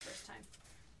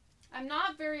I'm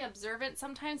not very observant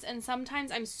sometimes, and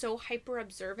sometimes I'm so hyper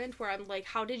observant where I'm like,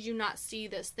 how did you not see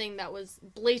this thing that was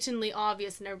blatantly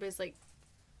obvious, and everybody's like,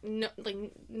 no, like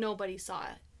nobody saw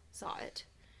it.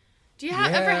 Do you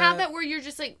ever have that where you're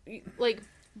just like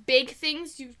big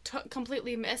things you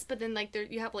completely miss, but then like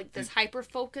you have like this hyper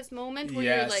focus moment where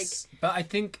you're like, but I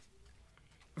think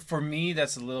for me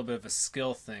that's a little bit of a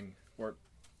skill thing or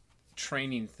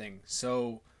training thing.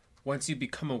 So once you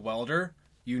become a welder,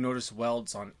 you notice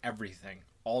welds on everything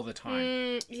all the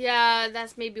time. Yeah,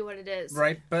 that's maybe what it is.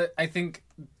 Right, but I think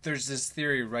there's this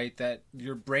theory, right, that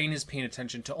your brain is paying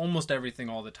attention to almost everything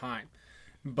all the time.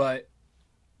 But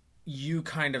your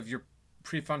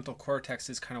prefrontal cortex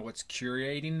is kind of what's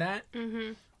curating that.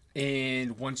 Mm-hmm.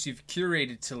 And once you've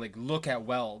curated to like look at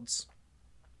welds,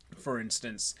 for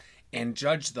instance, and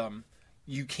judge them,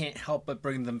 you can't help but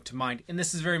bring them to mind. And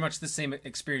this is very much the same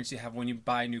experience you have when you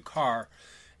buy a new car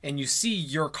and you see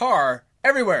your car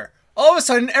everywhere. All of a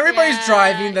sudden, everybody's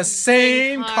driving the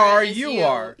same car you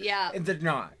are. Yeah. And they're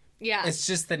not. Yeah. It's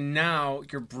just that now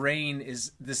your brain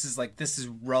this is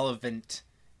relevant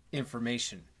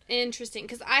information. Interesting.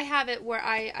 Because I have it where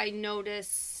I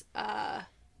notice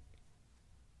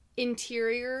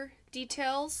interior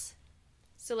details.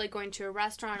 So, like, going to a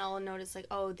restaurant, I'll notice, like,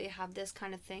 oh, they have this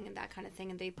kind of thing and that kind of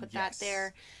thing, and they put that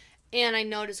there. And I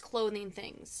notice clothing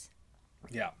things.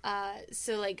 Yeah.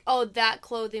 So, like, oh, that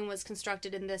clothing was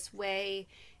constructed in this way.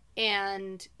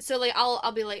 And so, like,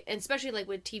 I'll be like, and especially, like,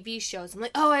 with TV shows, I'm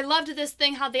like, oh, I loved this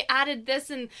thing, how they added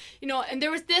this, and, you know, and there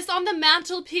was this on the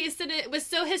mantelpiece, and it was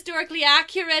so historically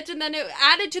accurate, and then it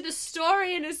added to the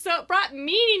story, and it brought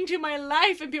meaning to my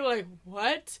life, and people are like,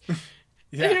 what?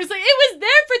 Yeah. And it was like, it was there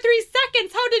for 3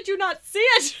 seconds. How did you not see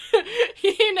it?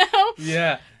 You know?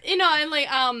 Yeah. You know, and like,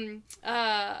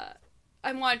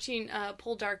 I'm watching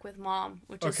Pull Dark with Mom,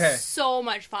 which is so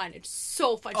much fun. It's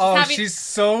so fun.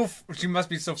 She must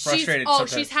be so frustrated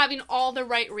sometimes. She's having all the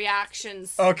right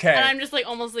reactions. Okay. And I'm just like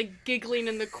almost like giggling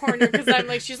in the corner because I'm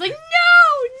like, she's like,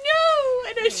 no!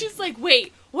 And then she's like,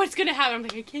 wait, what's going to happen? I'm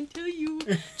like, I can't tell you.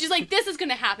 She's like, this is going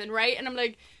to happen, right? And I'm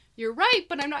like, you're right,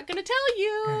 but I'm not going to tell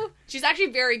you. She's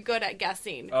actually very good at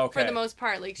guessing for the most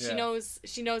part. Like, she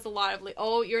knows a lot of, like,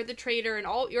 oh, you're the traitor, and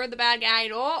oh, you're the bad guy,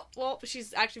 and oh, well,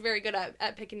 she's actually very good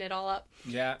at picking it all up.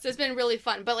 Yeah. So it's been really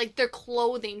fun. But, like, their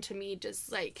clothing to me just,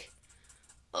 like,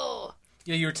 oh.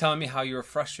 Yeah, you were telling me how you were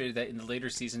frustrated that in the later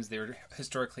seasons they were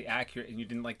historically accurate and you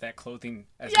didn't like that clothing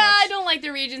as much. Yeah, I don't like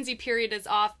the Regency period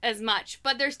as much,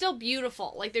 but they're still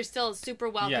beautiful. Like, they're still super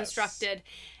well constructed.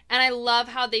 And I love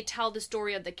how they tell the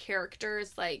story of the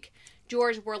characters. Like,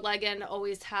 George Warleggan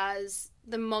always has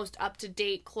the most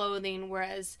up-to-date clothing,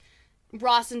 whereas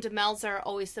Ross and Demelza are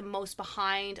always the most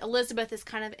behind. Elizabeth is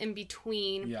kind of in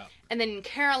between. Yeah. And then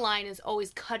Caroline is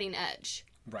always cutting edge.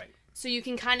 Right. So you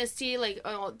can kind of see, like,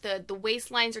 the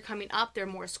waistlines are coming up. They're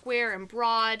more square and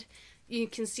broad. You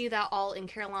can see that all in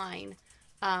Caroline.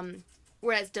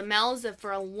 Whereas Demelza,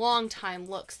 for a long time,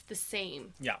 looks the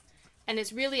same. Yeah. And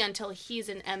it's really until he's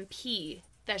an MP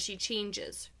that she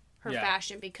changes her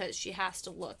fashion because she has to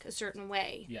look a certain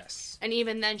way. Yes. And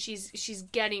even then, she's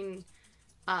getting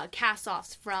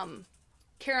cast-offs from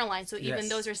Caroline, so even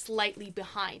those are slightly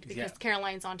behind because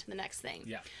Caroline's on to the next thing.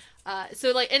 Yeah.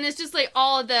 So, like, and it's just, like,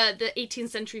 all of the 18th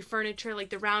century furniture, like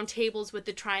the round tables with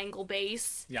the triangle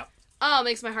base. Yeah. Oh, it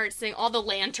makes my heart sing. All the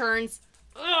lanterns.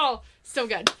 Oh, so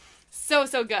good. So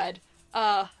good.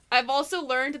 I've also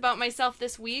learned about myself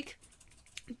this week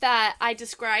that I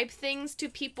describe things to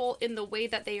people in the way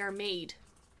that they are made.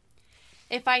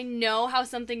 If I know how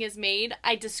something is made,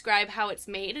 I describe how it's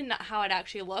made and not how it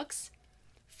actually looks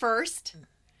first.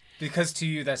 Because to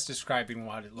you, that's describing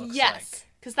what it looks like. Yes,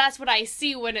 because that's what I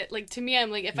see when it, like, to me,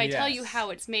 I'm like, if I tell you how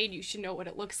it's made, you should know what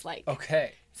it looks like.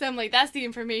 Okay. So I'm like, that's the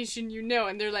information you know.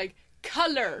 And they're like,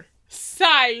 color,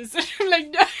 size. And I'm like,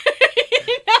 no.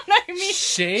 You know what I mean?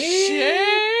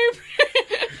 Shape.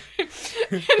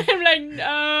 And I'm like, no,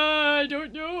 I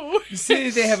don't know. You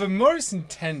see, they have a Morse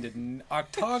intended and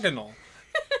orthogonal.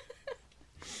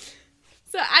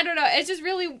 So, I don't know. It's just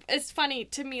really, it's funny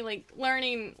to me, like,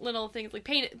 learning little things, like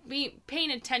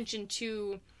paying attention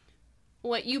to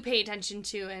what you pay attention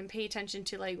to and pay attention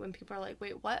to, like, when people are like,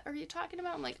 wait, what are you talking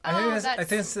about? I'm like, oh, I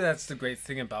think that's the great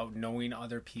thing about knowing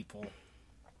other people.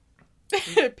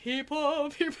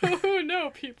 People who know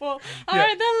people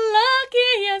are the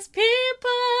luckiest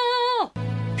people.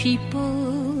 People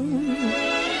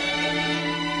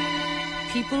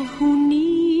who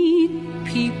need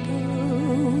people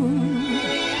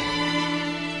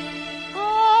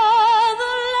are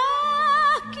the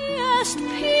luckiest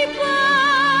people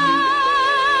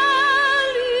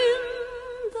in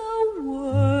the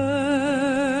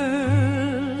world.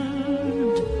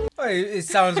 It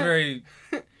sounds very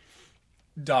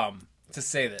dumb to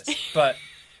say this, but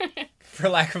for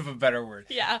lack of a better word.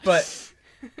 Yeah. But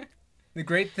the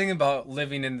great thing about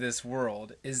living in this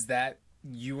world is that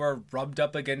you are rubbed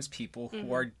up against people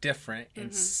who are different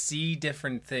and see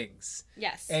different things.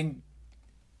 Yes. And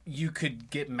you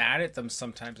could get mad at them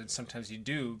sometimes, and sometimes you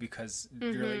do, because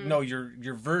you're like, no,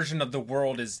 your version of the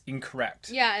world is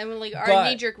incorrect. Yeah, and like our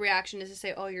knee-jerk reaction is to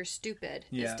say, oh, you're stupid,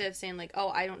 instead of saying like, oh,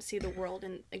 I don't see the world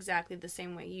in exactly the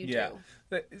same way you do.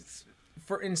 But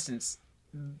for instance,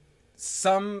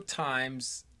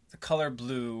 sometimes the color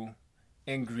blue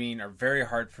and green are very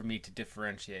hard for me to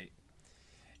differentiate.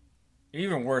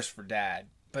 Even worse for Dad,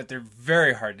 but they're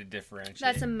very hard to differentiate.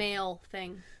 That's a male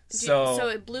thing.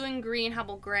 So blue and green, how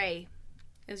about gray?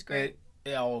 Is great.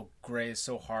 Gray is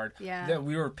so hard. Yeah. That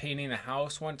we were painting a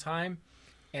house one time,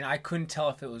 and I couldn't tell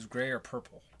if it was gray or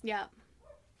purple. Yeah.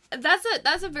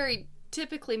 That's a very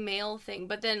typically male thing,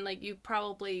 but then like you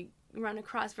probably run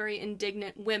across very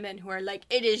indignant women who are like,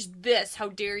 it is this, how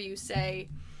dare you say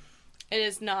it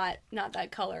is not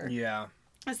that color. Yeah.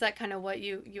 Is that kind of what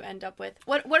you end up with?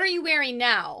 What are you wearing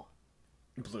now?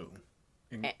 Blue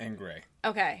and gray.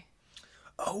 Okay.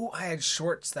 Oh, I had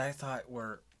shorts that I thought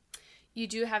were... You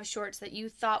do have shorts that you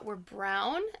thought were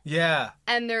brown. Yeah.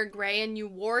 And they're gray, and you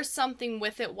wore something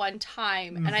with it one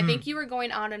time. And I think you were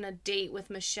going out on a date with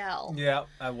Michelle. Yeah,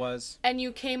 I was. And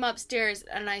you came upstairs,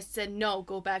 and I said, no,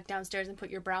 go back downstairs and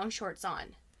put your brown shorts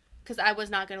on. Because I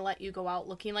was not going to let you go out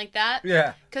looking like that.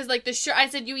 Yeah. Because like the shirt, I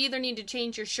said, you either need to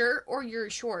change your shirt or your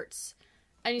shorts.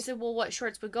 And you said, well, what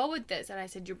shorts would go with this? And I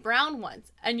said, your brown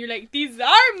ones. And you're like, these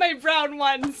are my brown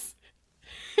ones.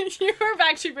 You were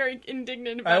actually very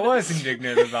indignant about it. I was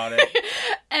indignant about it.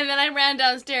 And then I ran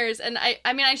downstairs, and I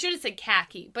should have said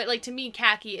khaki, but like to me,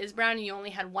 khaki is brown, and you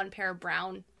only had one pair of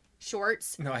brown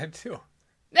shorts. No, I had two.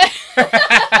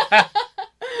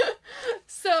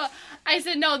 So I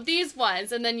said, no, these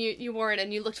ones, and then you wore it,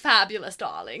 and you looked fabulous,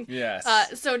 darling. Yes.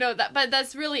 But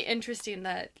that's really interesting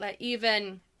that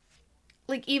even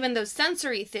those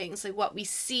sensory things, like what we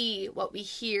see, what we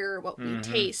hear, what we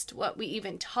taste, what we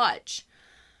even touch,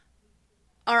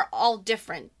 are all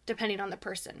different depending on the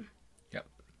person. Yep.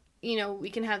 You know,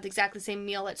 we can have exactly the same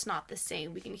meal, it's not the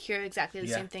same. We can hear exactly the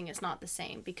same thing, it's not the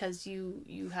same, because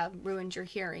you have ruined your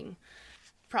hearing,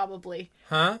 probably.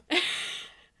 Huh?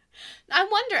 I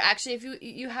wonder, actually, if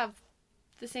you have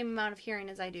the same amount of hearing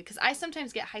as I do, because I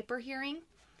sometimes get hyper hearing.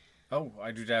 Oh,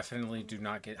 I definitely do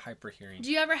not get hyper hearing.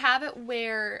 Do you ever have it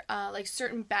where, like,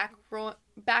 certain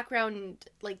background,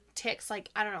 like, ticks, like,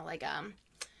 I don't know,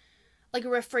 like a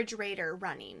refrigerator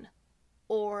running,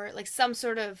 or like some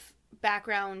sort of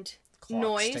background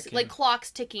noise, ticking. like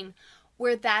clocks ticking,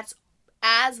 where that's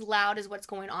as loud as what's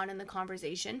going on in the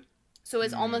conversation. So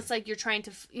it's almost like you're trying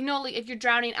to, like if you're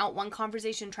drowning out one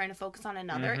conversation trying to focus on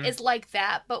another. It's like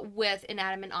that, but with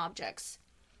inanimate objects.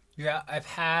 Yeah, I've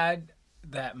had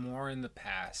that more in the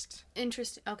past.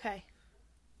 Interesting. Okay.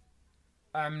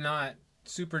 I'm not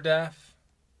super deaf,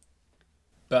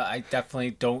 but I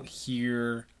definitely don't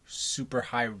hear super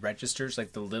high registers,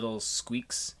 like the little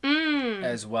squeaks,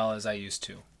 as well as I used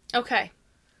to. Okay.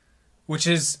 Which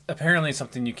is apparently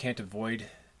something you can't avoid,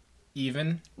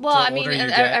 even. Well, I mean,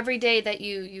 every day that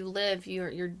you live,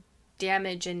 you're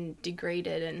damaged and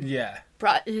degraded and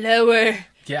brought lower,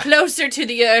 closer to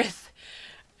the earth.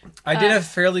 I did a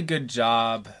fairly good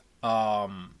job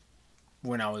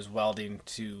when I was welding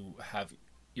to have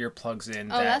earplugs in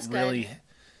that really... Good.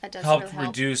 That does helped really help.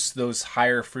 reduce those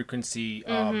higher frequency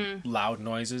loud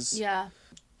noises. Yeah.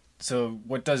 So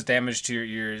what does damage to your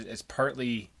ears is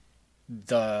partly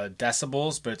the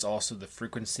decibels, but it's also the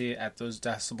frequency at those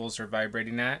decibels are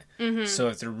vibrating at. So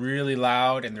if they're really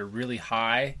loud and they're really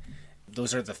high,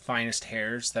 those are the finest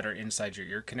hairs that are inside your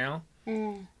ear canal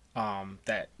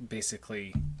that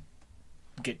basically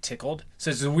get tickled. So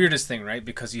it's the weirdest thing, right?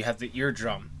 Because you have the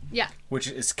eardrum, which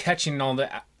is catching all the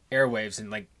airwaves and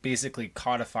like basically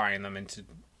codifying them into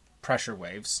pressure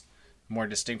waves, more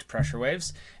distinct pressure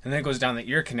waves, and then it goes down the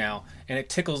ear canal and it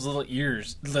tickles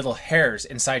little hairs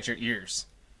inside your ears.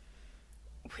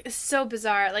 It's so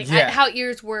bizarre, like how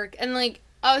ears work, and like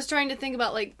I was trying to think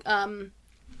about like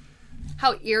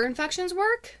how ear infections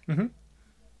work.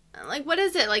 Like, what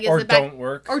is it? Like, is or it don't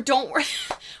work? Or don't work?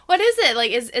 What is it?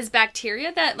 Like, is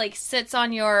bacteria that like sits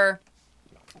on your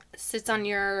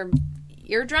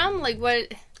eardrum? Like,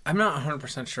 what? I'm not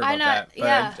 100% sure about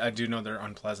that, but I do know they're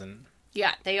unpleasant.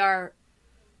 Yeah, they are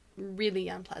really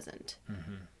unpleasant.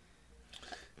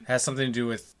 It has something to do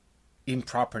with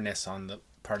improperness on the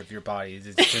part of your body.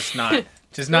 It's just not.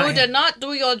 You did not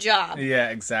do your job. Yeah,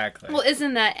 exactly. Well,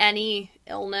 isn't that any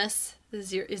illness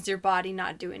Is your body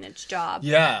not doing its job?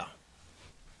 Yeah.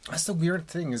 That's the weird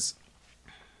thing is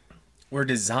we're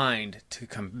designed to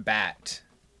combat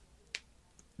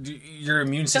your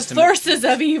immune system. The forces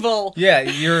of evil. Yeah,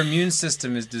 your immune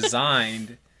system is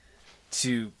designed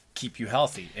to keep you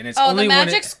healthy. And it's Oh, only the when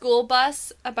Magic School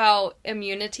Bus about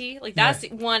immunity. Like, that's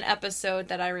one episode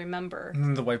that I remember.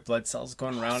 the white blood cells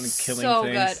going around and killing so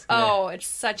things. Good. Yeah. Oh, it's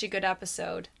such a good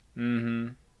episode. Mm-hmm.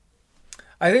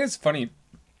 I think it's funny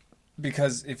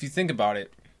because if you think about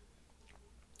it,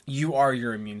 you are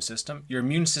your immune system. Your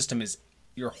immune system is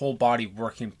your whole body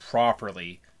working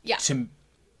properly to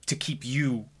keep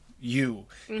you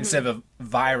instead of a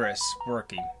virus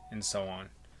working and so on.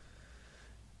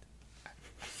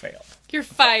 Failed. You're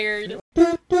fired.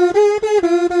 Quack,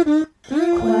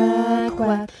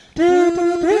 quack.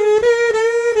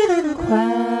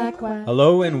 Quack, quack.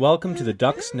 Hello and welcome to the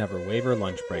Ducks Never Waver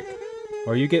lunch break,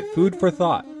 where you get food for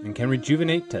thought and can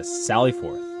rejuvenate to sally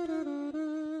forth.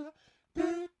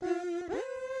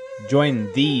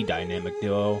 Join the dynamic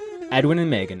duo, Edwin and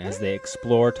Megan, as they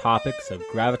explore topics of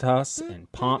gravitas and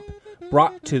pomp,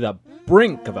 brought to the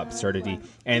brink of absurdity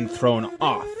and thrown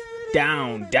off,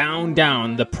 down, down,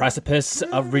 down the precipice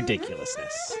of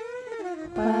ridiculousness.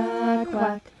 Quack,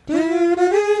 quack.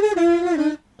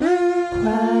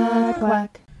 Quack,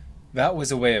 quack. That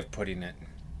was a way of putting it.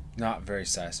 Not very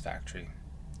satisfactory.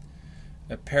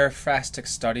 A paraphrastic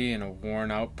study in a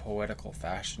worn-out poetical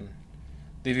fashion,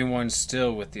 leaving one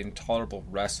still with the intolerable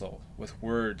wrestle with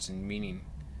words and meaning.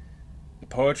 The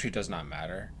poetry does not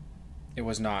matter. It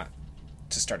was not,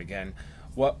 to start again,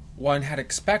 what one had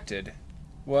expected,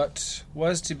 what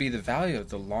was to be the value of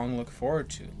the long looked forward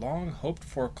to, long hoped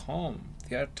for calm,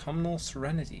 the autumnal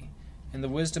serenity, and the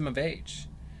wisdom of age.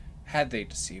 Had they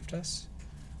deceived us?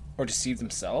 Or deceived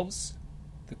themselves?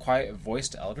 The quiet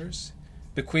voiced elders,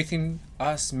 bequeathing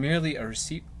us merely a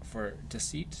receipt for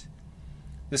deceit?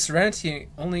 The serenity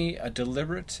only a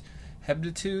deliberate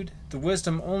hebitude, the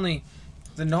wisdom only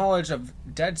the knowledge of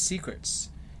dead secrets,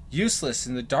 useless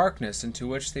in the darkness into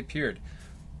which they peered,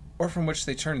 or from which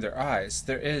they turned their eyes.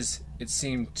 There is, it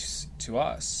seemed to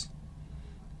us,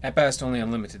 at best only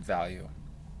unlimited value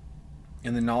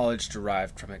in the knowledge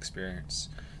derived from experience.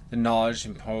 The knowledge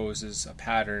imposes a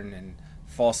pattern and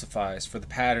falsifies, for the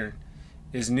pattern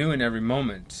is new in every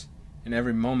moment, and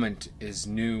every moment is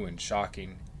new and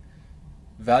shocking.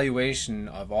 Valuation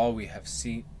of all we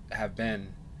have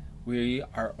been, we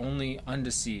are only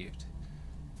undeceived.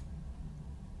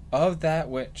 Of that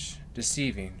which,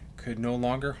 deceiving, could no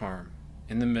longer harm,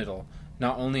 in the middle,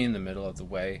 not only in the middle of the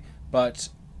way, but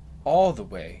all the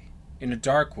way, in a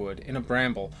dark wood, in a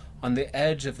bramble, on the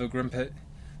edge of a grimpet,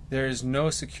 there is no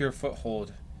secure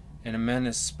foothold, and a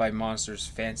menace by monsters'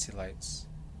 fancy lights.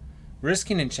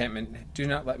 Risking enchantment, do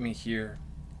not let me hear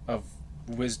of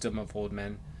wisdom of old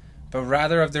men, but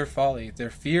rather of their folly,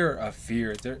 their fear of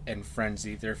fear and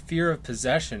frenzy, their fear of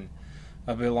possession,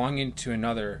 of belonging to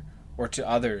another, or to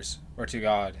others, or to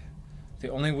God. The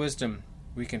only wisdom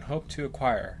we can hope to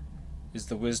acquire is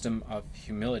the wisdom of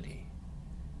humility.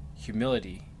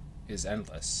 Humility is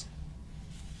endless.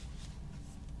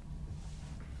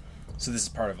 So this is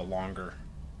part of a longer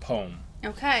poem.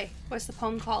 Okay. What's the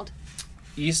poem called?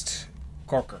 East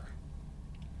Corker,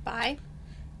 By?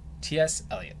 T.S.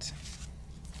 Eliot.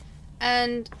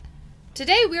 And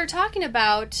today we are talking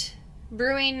about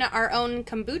brewing our own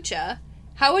kombucha.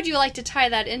 How would you like to tie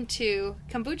that into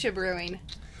kombucha brewing?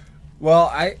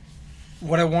 Well,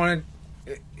 what I wanted,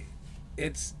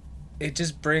 it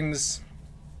just brings,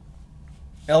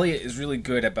 Eliot is really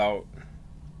good about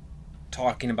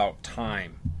talking about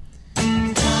time.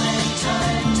 Time,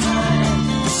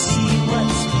 see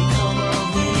what's become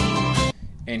of me.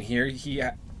 And here he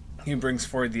brings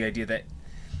forward the idea that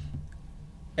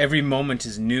every moment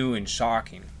is new and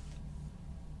shocking,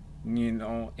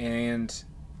 and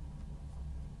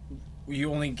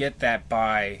you only get that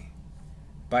by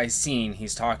seeing.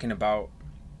 He's talking about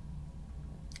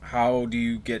how do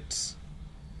you get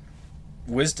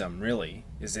wisdom, really?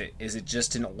 Is it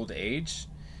just in old age?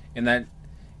 And that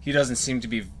he doesn't seem to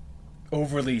be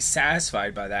overly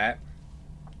satisfied by that,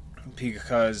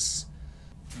 because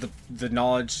the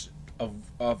knowledge of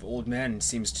old men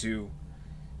seems to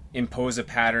impose a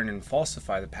pattern and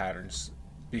falsify the patterns,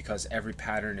 because every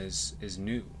pattern is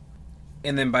new.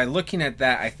 And then by looking at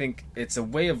that, I think it's a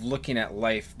way of looking at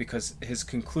life, because his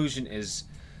conclusion is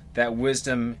that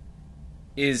wisdom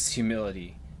is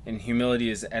humility, and humility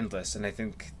is endless. And I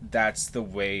think that's the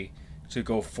way to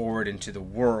go forward into the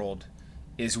world,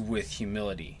 is with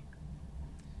humility.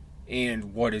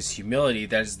 And what is humility?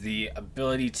 That is the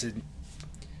ability to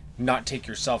not take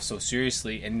yourself so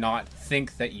seriously and not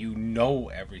think that you know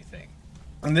everything.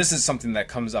 and this is something that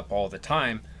comes up all the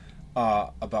time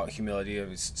about humility. It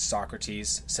was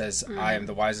Socrates says, I am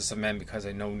the wisest of men because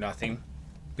I know nothing.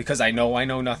 Because I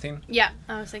know nothing. Yeah,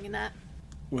 I was thinking that.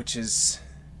 Which is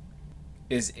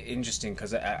interesting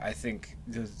because I think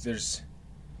there's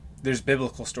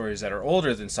biblical stories that are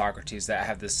older than Socrates that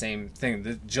have the same thing.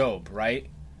 The Job, right?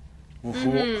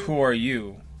 Who are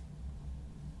you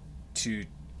to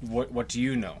what do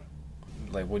you know?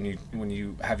 Like when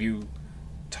you have you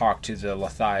talked to the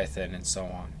Leviathan and so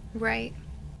on. Right.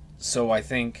 So I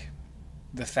think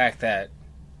the fact that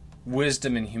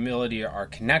wisdom and humility are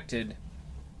connected,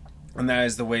 and that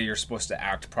is the way you're supposed to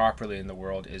act properly in the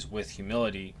world, is with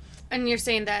humility. And you're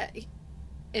saying that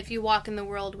if you walk in the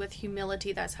world with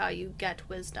humility, that's how you get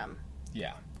wisdom.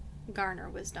 Yeah. Garner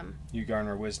wisdom. You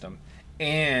garner wisdom.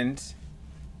 And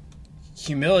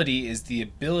humility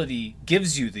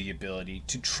gives you the ability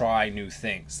to try new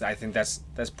things. I think that's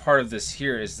part of this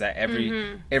here, is that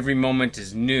every moment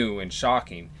is new and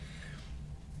shocking.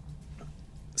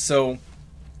 So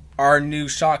our new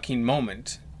shocking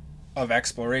moment of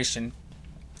exploration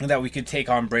that we could take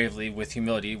on bravely with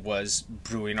humility was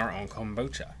brewing our own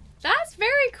kombucha. That's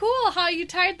very cool how you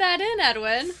tied that in,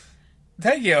 Edwin.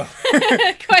 Thank you.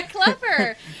 Quite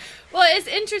clever. Well, it's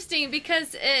interesting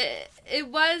because it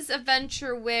was a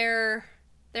venture where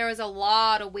there was a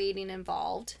lot of waiting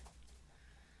involved.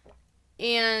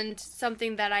 And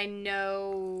something that I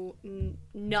know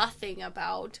nothing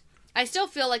about. I still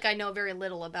feel like I know very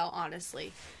little about,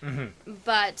 honestly. Mm-hmm.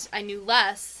 But I knew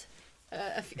less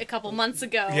a couple months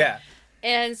ago. Yeah.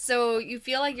 And so you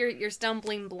feel like you're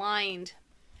stumbling blind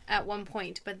at one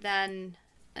point, but then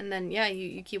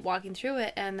you keep walking through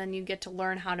it, and then you get to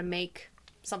learn how to make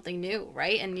something new,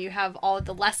 right? And you have all of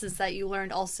the lessons that you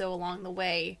learned also along the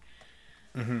way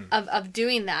of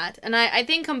doing that. And I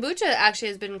think kombucha actually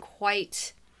has been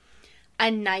quite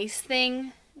a nice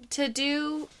thing to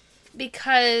do,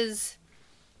 because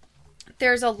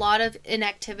there's a lot of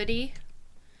inactivity.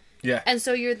 Yeah. And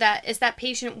so it's that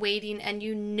patient waiting, and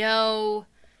you know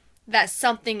that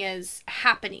something is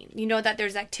happening. You know that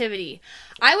there's activity.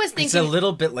 I was thinking... It's a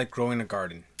little bit like growing a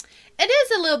garden. It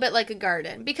is a little bit like a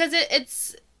garden, because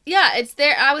it's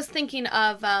there. I was thinking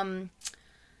of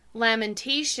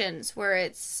Lamentations, where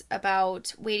it's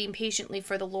about waiting patiently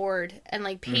for the Lord, and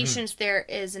like patience there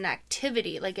is an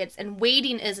activity, and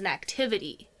waiting is an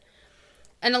activity.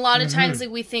 And a lot of times, like,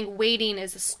 we think waiting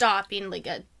is a stopping,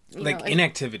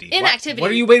 inactivity. Inactivity. What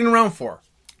are you waiting around for?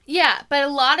 Yeah, but a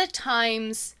lot of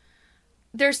times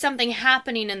there's something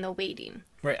happening in the waiting.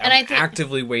 Right, and I think,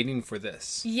 actively waiting for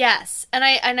this. Yes, and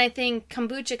I think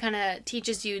kombucha kind of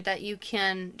teaches you that you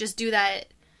can just do that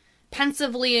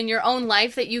pensively in your own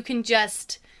life, that you can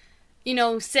just,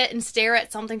 sit and stare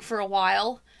at something for a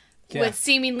while. Yeah. With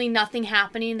seemingly nothing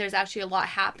happening. There's actually a lot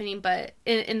happening, but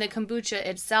in the kombucha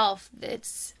itself,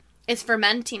 it's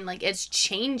fermenting, it's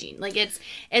changing.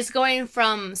 It's going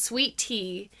from sweet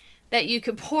tea that you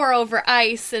could pour over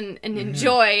ice and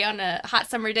enjoy on a hot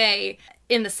summer day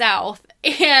in the South,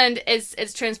 and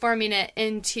it's transforming it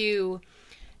into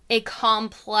a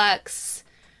complex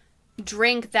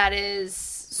drink that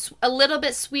is a little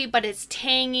bit sweet, but it's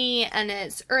tangy and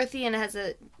it's earthy and it has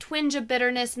a twinge of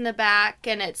bitterness in the back,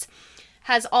 and it's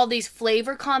has all these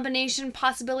flavor combination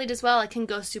possibilities as well. It can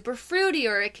go super fruity,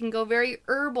 or it can go very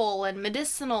herbal and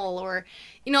medicinal, or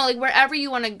wherever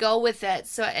you want to go with it.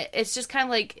 So it's just kind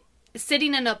of like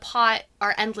sitting in a pot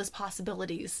are endless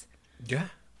possibilities. Yeah,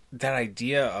 that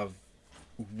idea of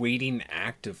waiting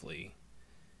actively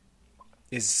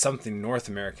is something North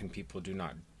American people do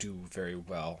not do very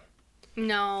well.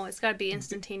 No, it's got to be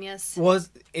instantaneous. Well,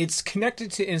 it's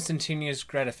connected to instantaneous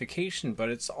gratification, but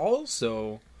it's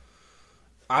also...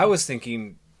 I was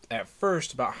thinking at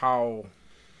first about how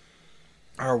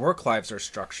our work lives are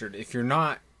structured. If you're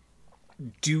not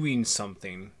doing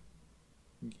something,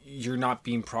 you're not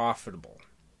being profitable.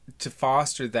 To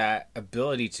foster that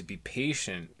ability to be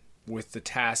patient with the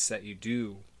tasks that you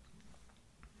do,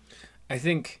 I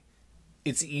think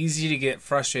it's easy to get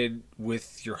frustrated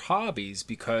with your hobbies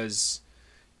because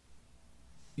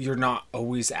you're not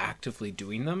always actively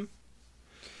doing them.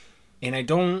 And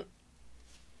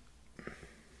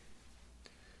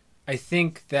I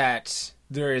think that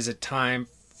there is a time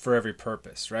for every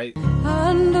purpose, right?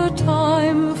 And a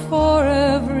time for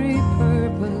every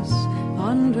purpose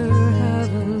under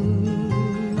heaven.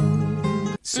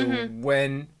 So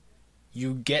when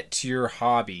you get to your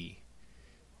hobby,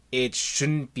 it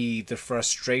shouldn't be the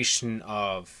frustration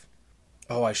of,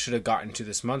 oh, I should have gotten to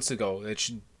this months ago. It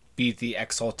should be the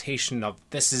exaltation of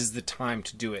this is the time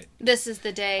to do it. This is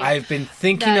the day. I've been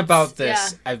thinking about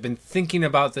this. Yeah. I've been thinking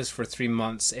about this for 3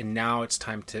 months, and now it's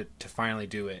time to finally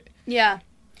do it. Yeah.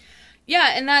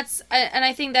 Yeah, and I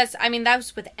think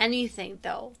that's with anything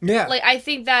though. Yeah. Like, I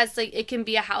think that's, like, it can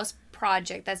be a house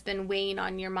project that's been weighing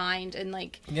on your mind, and,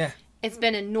 like, Yeah. it's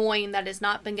been annoying that it's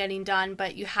not been getting done,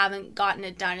 but you haven't gotten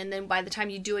it done. And then by the time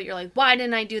you do it, you're like, why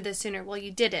didn't I do this sooner? Well,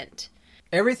 you didn't.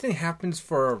 Everything happens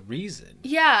for a reason.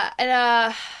 Yeah. And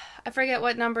I forget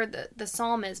what number the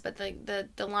psalm is, but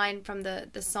the line from the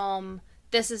psalm,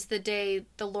 this is the day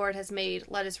the Lord has made,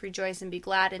 let us rejoice and be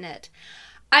glad in it.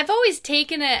 I've always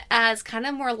taken it as kind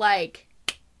of more like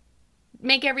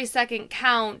make every second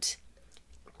count,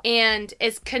 and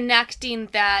it's connecting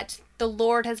that the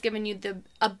Lord has given you the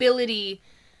ability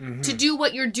to do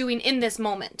what you're doing in this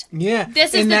moment. Yeah.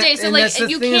 This is the day. So, like,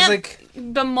 you can't like,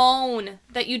 bemoan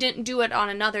that you didn't do it on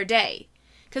another day.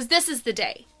 Because this is the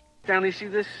day. Stanley, see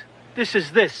this? This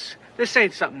is this. This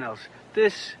ain't something else.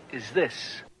 This is this.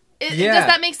 Does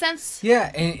that make sense?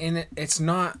 Yeah, and it's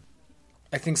not...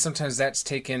 I think sometimes that's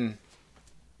taken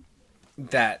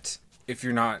that if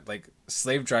you're not, like,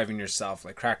 slave driving yourself,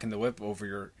 like cracking the whip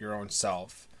over your own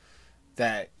self,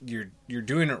 that you're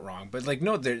doing it wrong. But, like,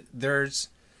 no, there's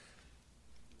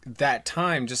that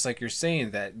time, just like you're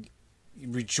saying, that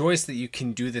rejoice that you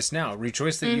can do this now.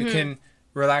 Rejoice that you can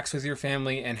relax with your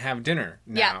family and have dinner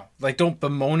now. Yeah. Like, don't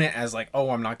bemoan it as like,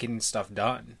 oh, I'm not getting stuff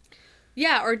done.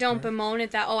 Yeah, or don't bemoan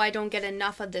it that, oh, I don't get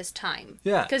enough of this time.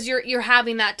 Yeah. Because you're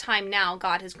having that time now.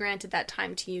 God has granted that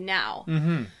time to you now.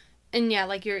 Mm-hmm. And yeah,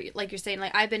 like you're saying,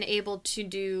 like, I've been able to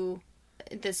do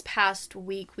this past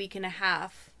week and a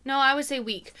half. No, I would say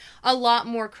week. A lot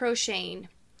more crocheting.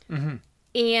 Mm-hmm.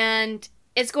 And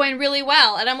it's going really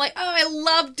well. And I'm like, oh, I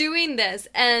love doing this.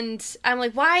 And I'm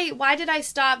like, why did I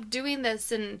stop doing this?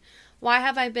 And why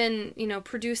have I been,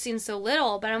 producing so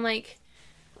little? But I'm like,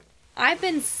 I've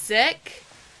been sick,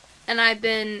 and I've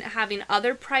been having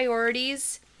other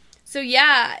priorities. So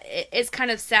yeah, it's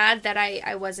kind of sad that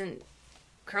I wasn't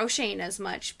crocheting as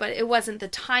much, but it wasn't the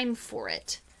time for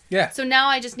it. Yeah. So now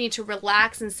I just need to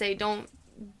relax and say, don't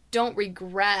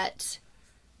regret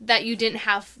that you didn't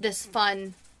have this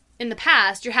fun in the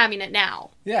past. You're having it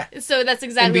now. Yeah. So that's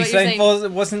exactly what you're saying. And be thankful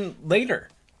it wasn't later.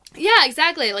 Yeah,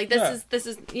 exactly. Like, this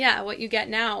is what you get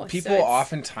now. People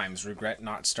oftentimes regret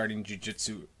not starting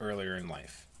jiu-jitsu earlier in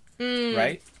life.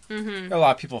 Right? Mm-hmm. A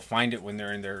lot of people find it when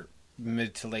they're in their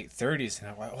mid to late 30s, and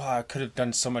I'm like, well, I could have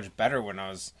done so much better when I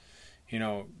was,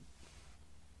 a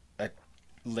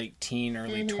late teen,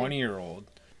 early 20-year-old.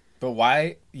 But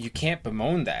why? You can't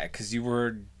bemoan that, because you were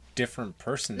a different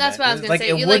person. That's what I was going to say.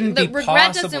 It wouldn't be regret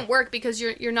possible. doesn't work because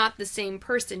you're not the same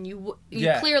person. You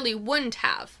clearly wouldn't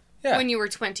have when you were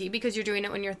 20, because you're doing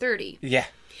it when you're 30. Yeah.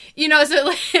 So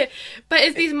like, but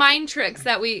it's these mind tricks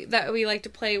that we like to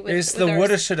play with. It's the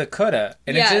woulda, shoulda, coulda,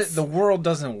 and yes. the world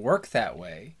doesn't work that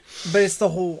way. But it's the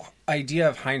whole idea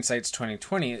of hindsight's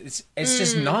 20/20. It's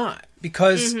just not,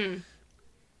 because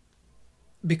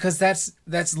that's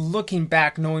looking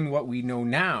back, knowing what we know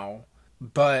now.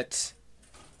 But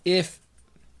if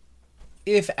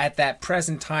at that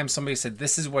present time somebody said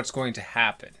this is what's going to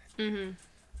happen,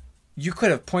 you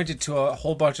could have pointed to a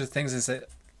whole bunch of things and said,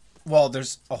 well,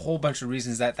 there's a whole bunch of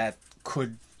reasons that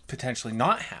could potentially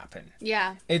not happen.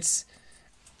 Yeah.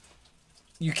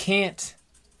 You can't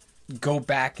go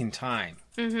back in time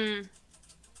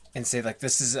and say, like,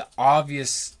 this is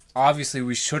obvious. Obviously,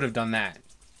 we should have done that.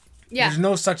 Yeah. There's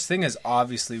no such thing as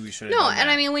obviously we should have done that. No,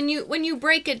 and I mean, when you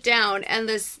break it down, and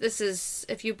this is,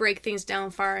 if you break things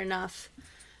down far enough,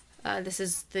 this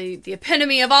is the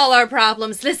epitome of all our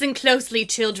problems. Listen closely,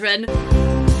 children.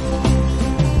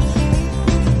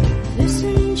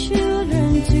 Listen,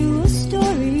 children, to a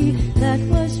story that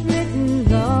was written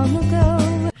long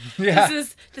ago. Yeah.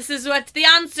 This is what's the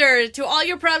answer to all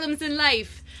your problems in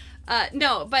life.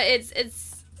 No, but it's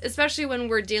especially when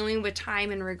we're dealing with time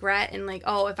and regret, and like,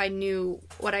 oh, if I knew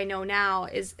what I know now,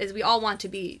 is we all want to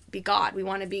be God. We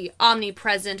want to be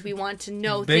omnipresent. We want to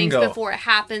know things before it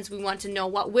happens. We want to know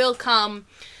what will come,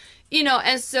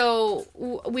 and so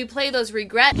we play those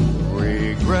regrets.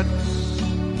 Regrets,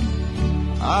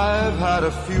 I've had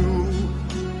a few,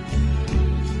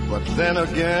 but then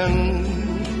again,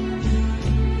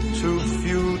 too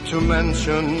few to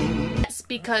mention. It's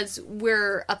because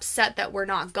we're upset that we're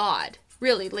not God.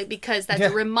 Really, like, because that's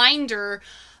a reminder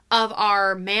of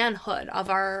our manhood, of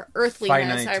our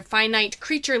earthliness, our finite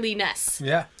creatureliness.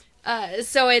 Yeah.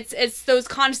 So it's those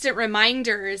constant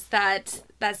reminders that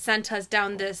sent us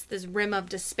down this rim of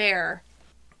despair.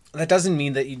 That doesn't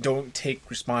mean that you don't take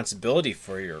responsibility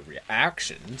for your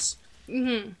reactions.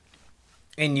 Mm-hmm.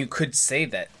 And you could say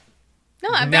that No,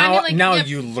 I mean, now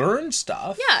you learn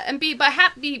stuff. Yeah, and be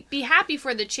happy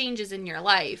for the changes in your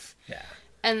life. Yeah.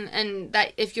 And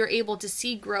that if you're able to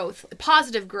see growth,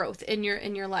 positive growth in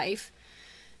your life,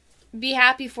 be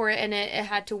happy for it, and it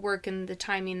had to work in the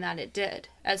timing that it did,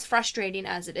 as frustrating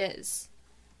as it is.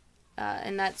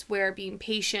 And that's where being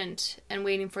patient and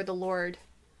waiting for the Lord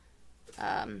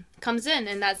comes in,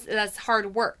 and that's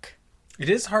hard work. It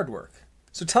is hard work.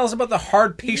 So tell us about the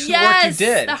hard, patient work you did.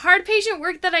 Yes, the hard, patient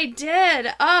work that I did.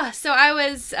 So I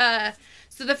was...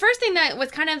 so the first thing that was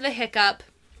kind of the hiccup,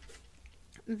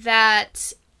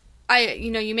 that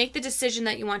you make the decision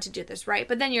that you want to do this, right?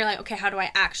 But then you're like, okay, how do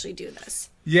I actually do this?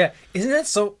 Yeah. Isn't that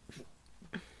so...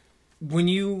 When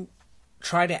you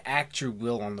try to act your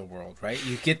will on the world, right?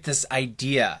 You get this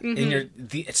idea. Mm-hmm.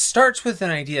 And it starts with an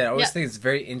idea. I always think it's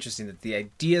very interesting that the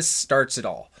idea starts it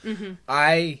all.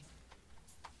 Mm-hmm.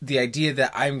 The idea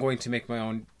that I'm going to make my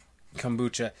own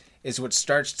kombucha is what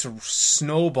starts to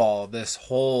snowball this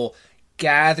whole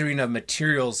gathering of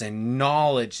materials and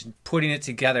knowledge and putting it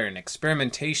together and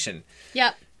experimentation.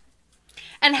 Yep.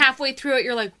 And halfway through it,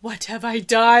 you're like, what have I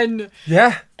done?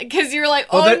 Yeah. Because you're like,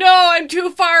 no, I'm too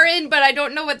far in, but I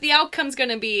don't know what the outcome's going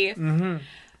to be. Mm-hmm.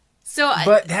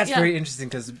 But that's very interesting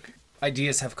because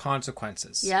ideas have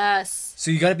consequences. Yes. So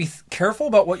you got to be careful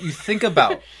about what you think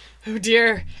about. Oh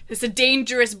dear, it's a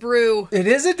dangerous brew. It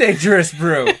is a dangerous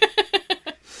brew.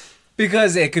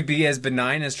 Because it could be as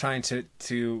benign as trying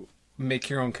to make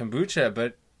your own kombucha,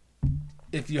 but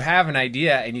if you have an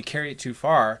idea and you carry it too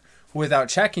far without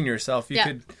checking yourself, you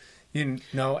could, end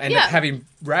up having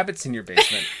rabbits in your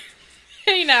basement.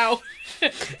 Hey now,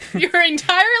 you're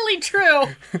entirely true.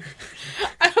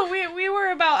 We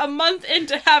were about a month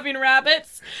into having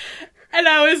rabbits, and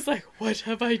I was like, what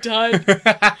have I done?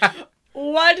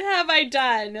 What have I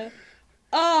done?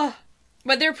 Oh,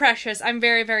 but they're precious. I'm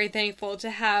very, very thankful to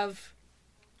have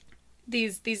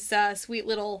these sweet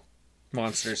little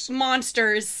monsters.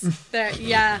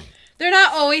 That they're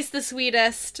not always the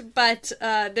sweetest, but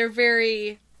they're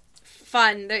very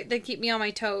fun. They keep me on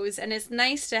my toes, and it's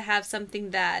nice to have something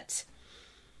that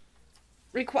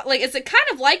it's kind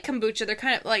of like kombucha. They're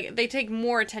kind of like, they take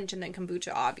more attention than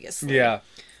kombucha, obviously. Yeah.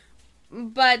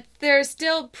 But they're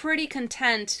still pretty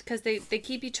content because they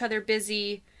keep each other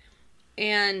busy,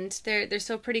 and they're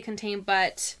still pretty contained.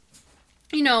 But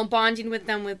bonding with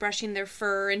them, with brushing their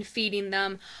fur and feeding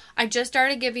them. I just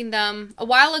started giving them a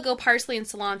while ago parsley and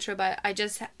cilantro, but I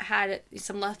just had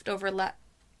some leftover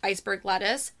iceberg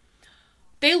lettuce.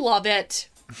 They love it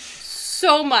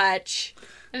so much,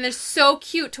 and they're so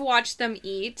cute to watch them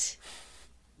eat.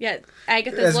 Yeah,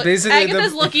 Agatha's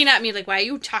looking at me like, "Why are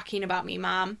you talking about me,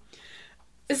 Mom?"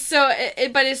 So,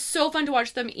 but it's so fun to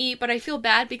watch them eat, but I feel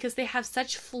bad because they have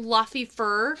such fluffy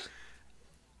fur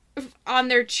on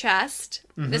their chest.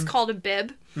 Mm-hmm. It's called a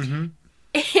bib. Mm-hmm.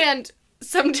 And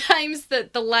sometimes the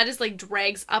lettuce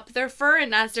drags up their fur,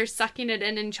 and as they're sucking it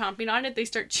in and chomping on it, they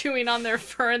start chewing on their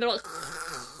fur, and they're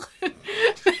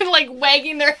like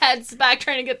wagging their heads back,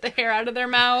 trying to get the hair out of their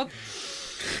mouth.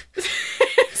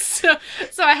 So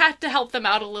I had to help them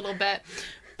out a little bit.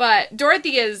 But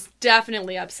Dorothy is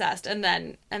definitely obsessed, and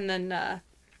then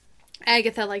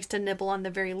Agatha likes to nibble on the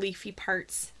very leafy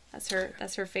parts. That's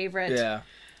her favorite. Yeah.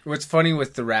 What's funny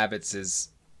with the rabbits is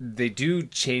they do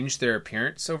change their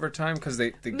appearance over time because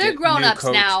they're grown-ups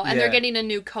now, and they're getting a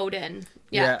new coat in.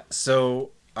 Yeah. So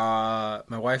my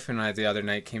wife and I the other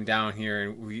night came down here,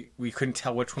 and we couldn't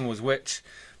tell which one was which.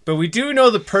 But we do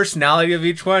know the personality of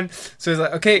each one. So it's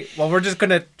like, okay, well, we're just going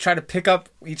to try to pick up,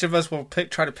 each of us will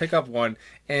try to pick up one,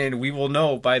 and we will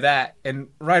know by that. And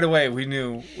right away, we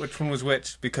knew which one was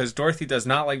which, because Dorothy does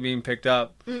not like being picked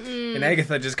up. Mm-mm. And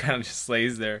Agatha just kind of just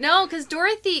lays there. No, because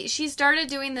Dorothy, she started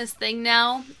doing this thing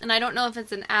now, and I don't know if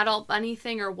it's an adult bunny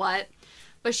thing or what,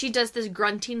 but she does this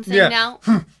grunting thing now.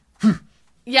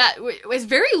 Yeah, it's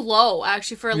very low,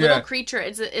 actually, for a little creature.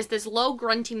 It's this low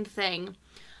grunting thing.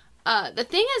 The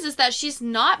thing is that she's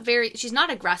not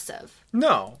aggressive.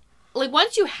 No.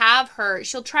 Once you have her,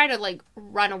 she'll try to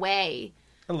run away.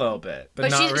 A little bit, but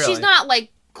not really. She's not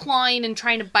clawing and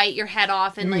trying to bite your head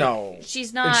off, and no.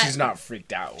 She's not. And she's not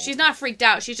freaked out. She's not freaked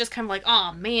out. She's just kind of like,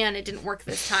 oh man, it didn't work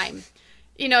this time.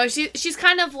 She's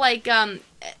kind of like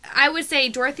I would say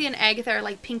Dorothy and Agatha are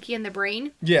like Pinky and the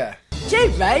Brain. Yeah. Gee,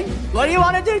 mate, what do you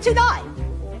want to do tonight?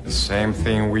 The same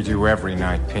thing we do every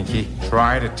night, Pinky.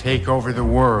 Try to take over the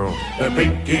world. The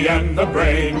Pinky and the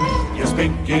Brain. Yes,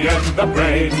 Pinky and the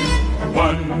Brain.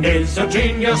 One is a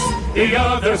genius, the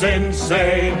other's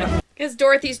insane. Because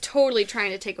Dorothy's totally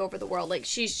trying to take over the world.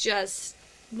 She's just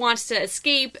wants to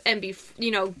escape and be,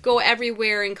 go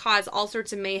everywhere and cause all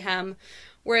sorts of mayhem.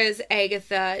 Whereas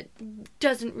Agatha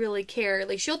doesn't really care.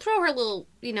 Like, she'll throw her little,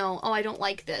 oh, I don't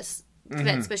like this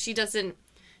fits, but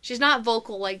she's not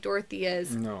vocal like Dorothy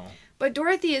is. No. But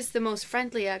Dorothy is the most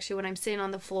friendly, actually, when I'm sitting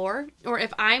on the floor. Or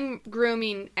if I'm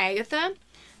grooming Agatha,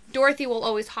 Dorothy will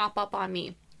always hop up on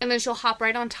me. And then she'll hop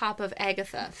right on top of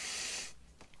Agatha.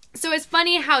 So it's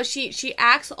funny how she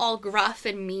acts all gruff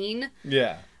and mean.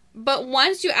 Yeah. But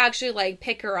once you actually, like,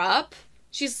 pick her up,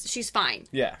 she's fine.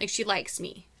 Yeah. Like, she likes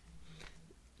me.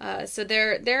 So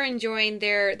they're enjoying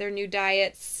their new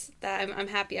diets. That I'm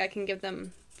happy I can give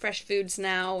them fresh foods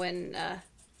now, and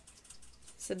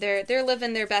so they're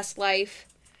living their best life.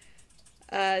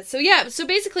 So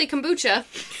basically kombucha.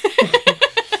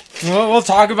 We'll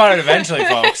talk about it eventually,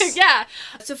 folks. Yeah.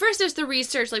 So first there's the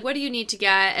research, like what do you need to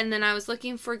get, and then I was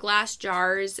looking for glass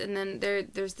jars, and then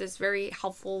there's this very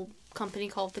helpful company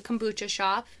called the Kombucha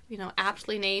Shop.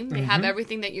 Aptly named. They have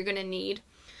everything that you're gonna need.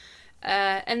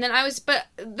 And then but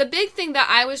the big thing that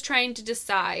I was trying to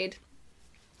decide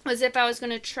was if I was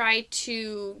going to try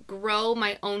to grow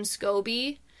my own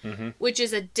SCOBY, which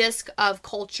is a disc of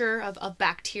culture of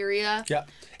bacteria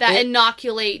that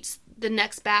inoculates the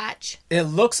next batch. It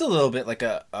looks a little bit like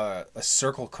a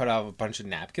circle cut out of a bunch of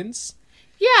napkins.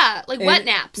 Yeah, like wet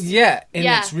naps. Yeah, and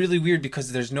it's really weird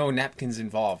because there's no napkins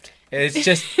involved. It's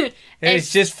just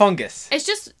it's just fungus. It's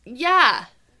just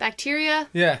bacteria.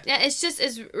 Yeah.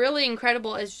 It's really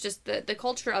incredible. It's just the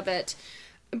culture of it.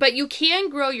 But you can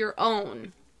grow your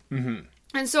own. Mm-hmm.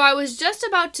 And so I was just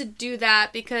about to do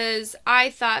that because I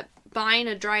thought buying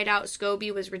a dried out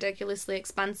SCOBY was ridiculously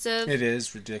expensive. It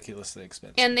is ridiculously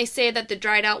expensive. And they say that the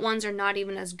dried out ones are not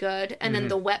even as good. And then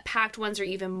the wet packed ones are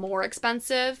even more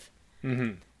expensive.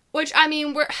 Mm-hmm. Which, I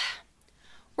mean,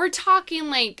 we're talking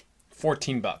like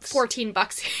 $14.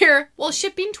 $14 here. Well,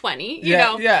 shipping 20,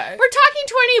 Yeah. We're talking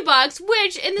 $20,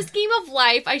 which in the scheme of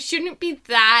life, I shouldn't be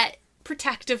that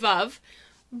protective of.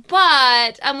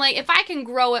 But I'm like, if I can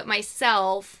grow it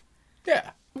myself,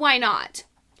 why not?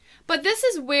 But this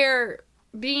is where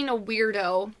being a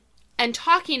weirdo and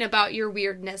talking about your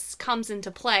weirdness comes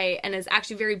into play and is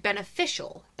actually very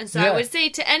beneficial. And so I would say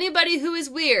to anybody who is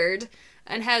weird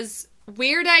and has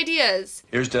weird ideas,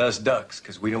 here's to us ducks,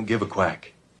 because we don't give a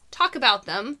quack. Talk about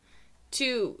them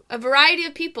to a variety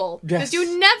of people. Yes. Because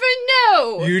you never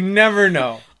know. You never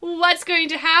know what's going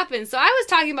to happen. So I was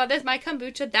talking about this, my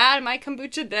kombucha that, and my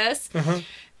kombucha this.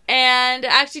 And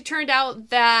it actually turned out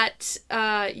that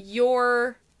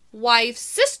your wife's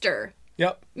sister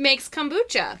makes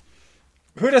kombucha.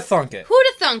 Who'da thunk it?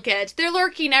 Who'da thunk it? They're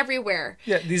lurking everywhere.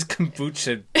 Yeah, these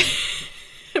kombucha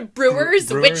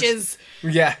brewers, witches.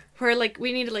 Yeah. We're like,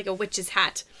 we needed like a witch's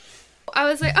hat. I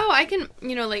was like, oh, I can,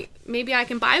 maybe I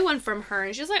can buy one from her.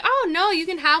 And she's like, oh, no, you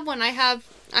can have one. I have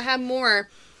more.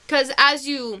 Because as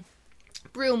you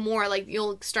brew more, like,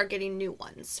 you'll start getting new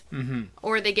ones. Mm-hmm.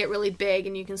 Or they get really big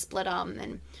and you can split them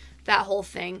and that whole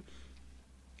thing.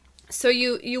 So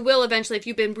you will eventually, if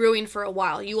you've been brewing for a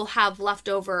while, you will have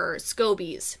leftover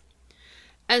SCOBYs.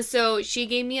 And so she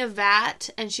gave me a vat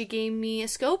and she gave me a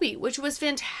SCOBY, which was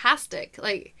fantastic.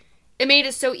 Like, it made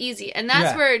it so easy. And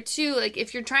that's where, too, like,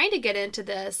 if you're trying to get into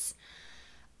this,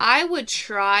 I would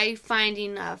try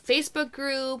finding a Facebook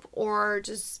group or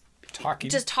just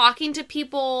talking to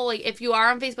people. Like, if you are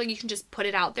on Facebook, you can just put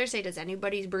it out there. Say, does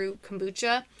anybody brew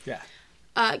kombucha? Yeah.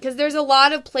 Because there's a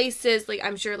lot of places, like,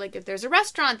 I'm sure, like, if there's a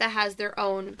restaurant that has their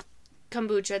own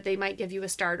kombucha, they might give you a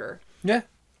starter. Yeah.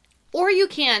 Or you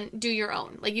can do your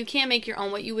own. Like, you can make your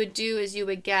own. What you would do is you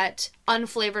would get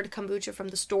unflavored kombucha from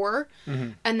the store,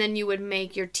 and then you would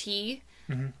make your tea,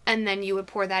 and then you would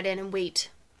pour that in and wait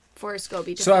for a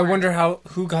SCOBY to So form. I wonder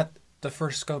who got the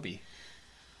first SCOBY?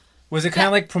 Was it kind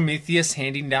of like Prometheus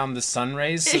handing down the sun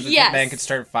rays so that the man could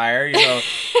start fire?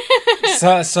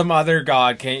 So some other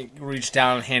god reached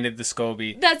down and handed the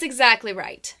SCOBY. That's exactly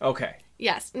right. Okay.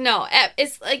 Yes. No,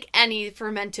 it's like any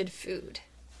fermented food.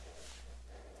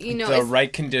 The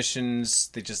right conditions,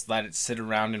 they just let it sit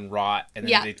around and rot, and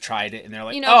then they tried it, and they're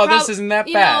like, this isn't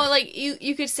that bad. Like,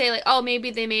 you could say, like, oh, maybe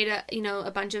they made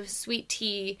a bunch of sweet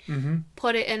tea,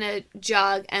 put it in a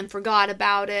jug, and forgot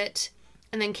about it,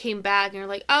 and then came back, and you're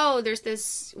like, oh, there's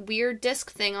this weird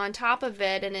disc thing on top of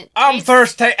it, and I'm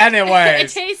thirsty anyways.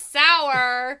 It tastes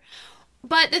sour.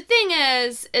 But the thing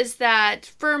is that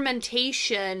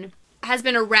fermentation has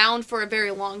been around for a very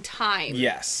long time.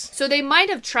 Yes. So they might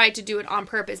have tried to do it on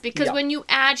purpose because when you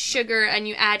add sugar and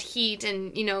you add heat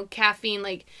and, caffeine,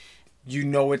 like...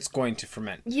 it's going to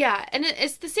ferment. Yeah, and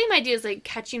it's the same idea as, like,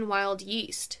 catching wild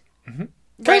yeast. Mm-hmm.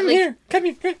 Right? Come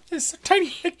here. It's so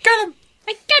tiny. I got him.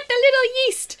 I got the little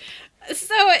yeast.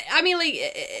 So, I mean, like,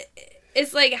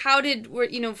 it's like, how did,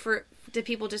 did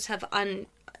people just have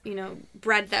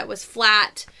bread that was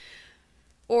flat?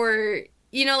 Or,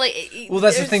 Well,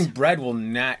 that's the thing. Bread will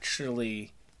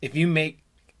naturally, if you make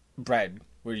bread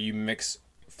where you mix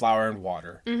flour and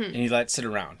water and you let it sit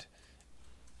around,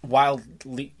 wild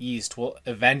yeast will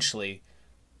eventually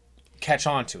catch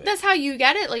on to it. That's how you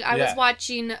get it. Like, I was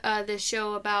watching this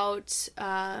show about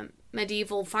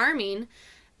medieval farming,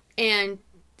 and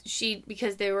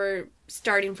because they were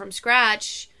starting from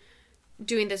scratch,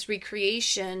 doing this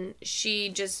recreation, she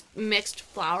just mixed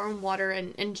flour and water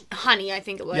and honey, I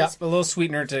think it was. Yep, a little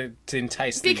sweetener to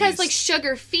entice the yeast. Because, like,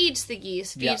 sugar feeds the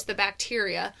yeast, feeds the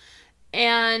bacteria.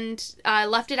 And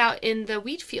left it out in the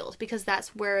wheat field because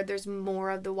that's where there's more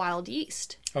of the wild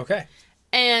yeast. Okay.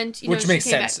 And which makes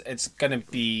sense. It's going to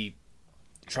be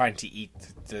trying to eat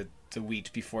the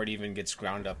wheat before it even gets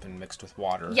ground up and mixed with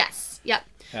water. Yes. Yep.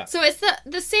 Yeah. So it's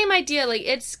the same idea. Like,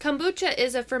 kombucha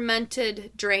is a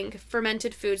fermented drink,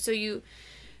 fermented food. So you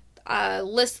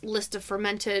list of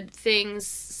fermented things: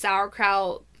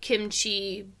 sauerkraut,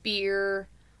 kimchi, beer,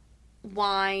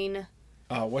 wine.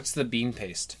 What's the bean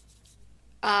paste?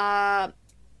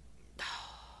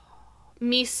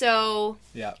 Miso.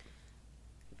 Yeah.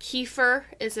 Kefir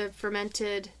is a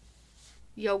fermented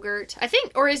yogurt. I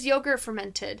think, or is yogurt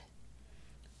fermented?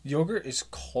 Yogurt is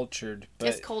cultured, but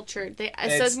it's cultured. So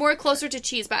it's more closer to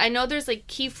cheese. But I know there's like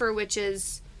kefir, which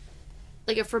is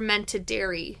like a fermented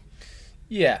dairy.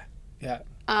 Yeah. Yeah.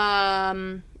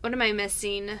 What am I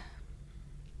missing? I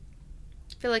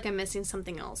feel like I'm missing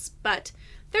something else, but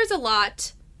there's a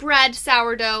lot. Bread,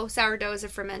 sourdough. Sourdough is a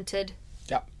fermented.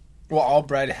 Yeah. Well, all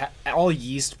bread, all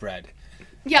yeast bread.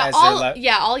 Yeah,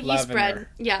 all yeast bread.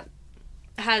 Yeah,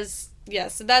 has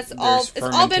so that's all. It's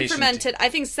all been fermented. I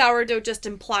think sourdough just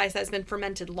implies that it's been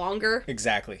fermented longer.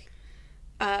 Exactly.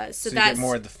 So that's, you get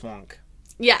more of the funk.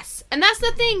 Yes, and that's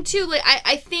the thing too. Like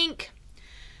I think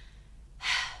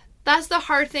that's the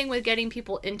hard thing with getting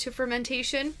people into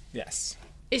fermentation. Yes.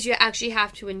 Is you actually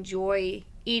have to enjoy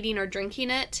eating or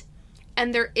drinking it.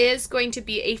 And there is going to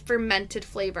be a fermented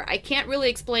flavor. I can't really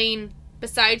explain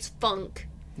besides funk.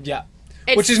 Yeah.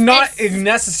 Which is not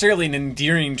necessarily an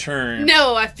endearing term.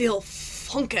 No, I feel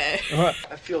funky. I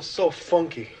feel so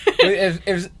funky.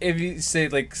 if you say,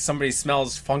 like, somebody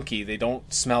smells funky, they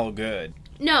don't smell good.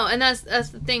 No, and that's the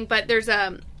thing. But there's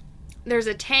a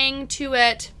tang to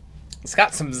it. It's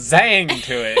got some zang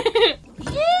to it.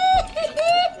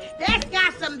 That's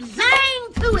got some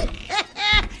zang to it.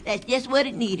 That's just what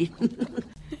it needed.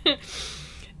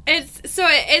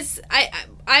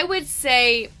 I would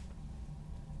say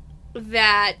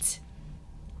that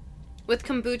with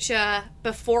kombucha,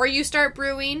 before you start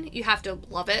brewing, you have to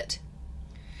love it.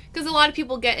 Because a lot of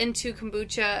people get into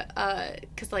kombucha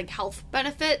because, like, health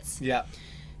benefits. Yeah.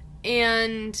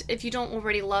 And if you don't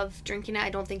already love drinking it, I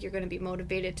don't think you're going to be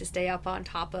motivated to stay up on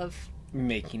top of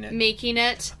making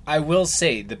it. I will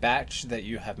say, the batch that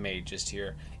you have made just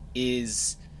here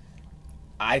is,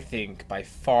 I think, by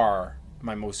far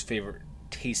my most favorite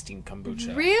tasting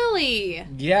kombucha. Really?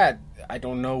 Yeah. I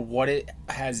don't know what it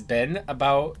has been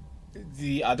about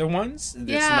the other ones.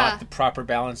 It's not the proper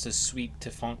balance of sweet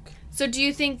to funk. So do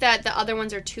you think that the other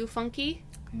ones are too funky?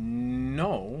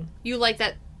 No. You like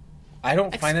that? I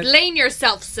don't find that... Explain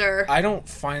yourself, sir. I don't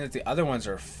find that the other ones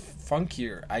are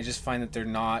funkier. I just find that they're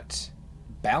not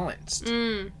balanced.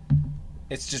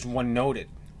 It's just one-noted.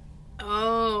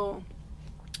 Oh.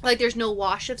 Like there's no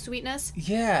wash of sweetness?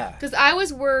 Yeah. Because I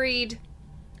was worried.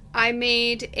 I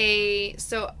made a...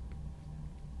 So...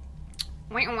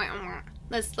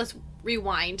 Let's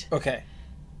rewind. Okay.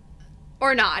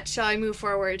 Or not. Shall I move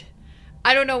forward?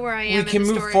 I don't know where I am in the story. We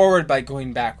can move forward by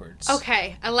going backwards.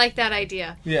 Okay. I like that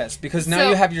idea. Yes, because now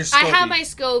you have your SCOBY. I have my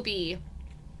SCOBY.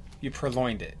 You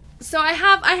purloined it. So I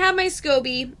have my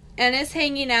SCOBY, and it's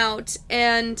hanging out,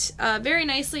 and very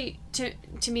nicely to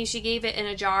me, she gave it in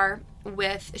a jar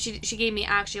with... She gave me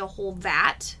actually a whole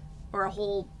vat, or a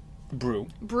whole... Brew,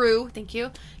 thank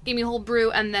you. Gave me a whole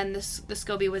brew, and then the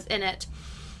SCOBY was in it.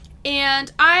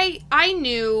 And I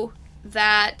knew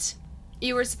that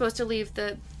you were supposed to leave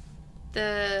the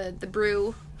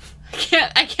brew.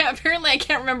 I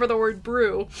can't remember the word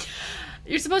brew.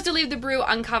 You're supposed to leave the brew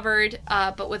uncovered,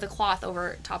 but with a cloth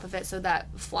over top of it so that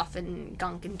fluff and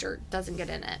gunk and dirt doesn't get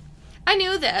in it. I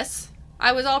knew this.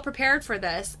 I was all prepared for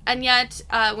this. And yet,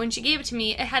 when she gave it to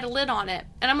me, it had a lid on it.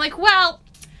 And I'm like, well,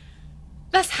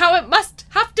 that's how it must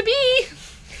have to be.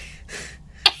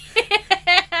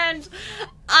 And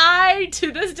I,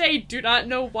 to this day, do not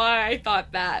know why I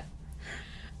thought that.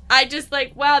 I just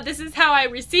like, wow, this is how I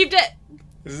received it.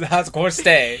 This is how it's going to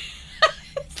stay.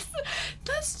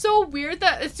 that so weird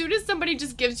that as soon as somebody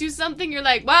just gives you something, you're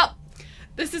like, well,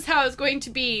 this is how it's going to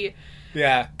be.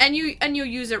 Yeah. And you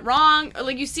use it wrong. Or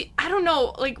like you see, I don't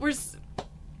know, like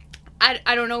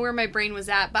I don't know where my brain was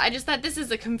at, but I just thought this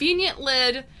is a convenient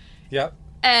lid. Yep.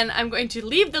 And I'm going to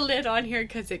leave the lid on here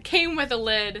because it came with a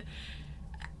lid.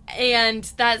 And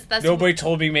that's Nobody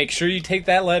told me make sure you take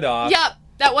that lid off. Yep.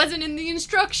 That wasn't in the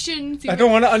instructions. I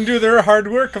don't want to undo their hard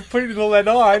work of putting the lid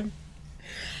on.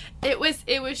 It was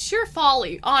sheer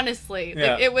folly, honestly.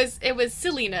 Yeah. Like, it was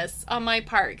silliness on my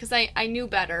part because I knew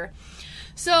better.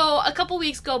 So a couple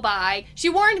weeks go by. She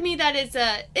warned me that it's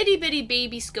a itty bitty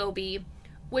baby Scoby,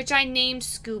 which I named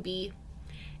Scooby.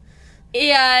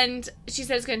 And she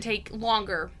said it's going to take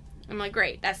longer. I'm like,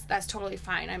 great, that's totally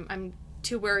fine. I'm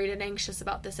too worried and anxious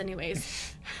about this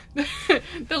anyways.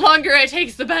 The longer it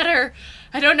takes, the better.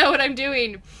 I don't know what I'm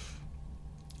doing.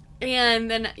 And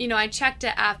then, I checked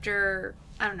it after,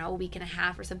 I don't know, a week and a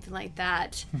half or something like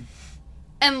that.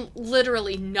 And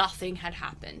literally nothing had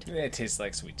happened. It tastes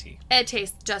like sweet tea. It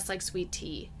tastes just like sweet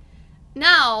tea.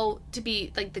 Now, to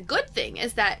be, like, the good thing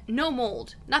is that no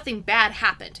mold. Nothing bad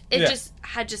happened. It just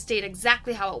stayed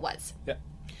exactly how it was. Yeah.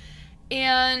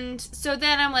 And so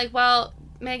then I'm like, well,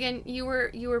 Megan, you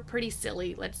were pretty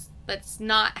silly. Let's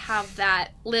not have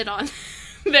that lid on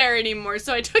there anymore.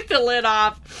 So I took the lid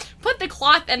off, put the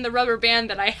cloth and the rubber band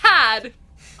that I had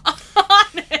on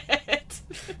it.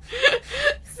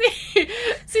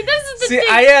 See, this is the thing.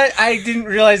 I didn't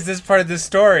realize this part of the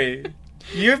story.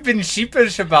 You've been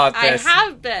sheepish about this. I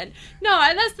have been. No,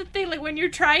 and that's the thing. Like, when you're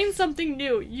trying something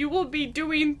new, you will be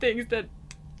doing things that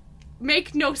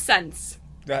make no sense.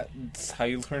 That's how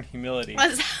you learn humility.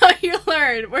 That's how you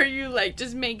learn, where you, like,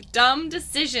 just make dumb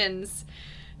decisions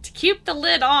to keep the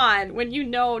lid on when you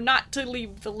know not to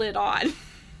leave the lid on.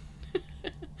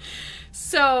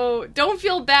 So, don't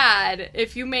feel bad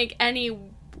if you make any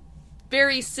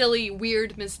very silly,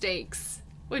 weird mistakes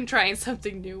when trying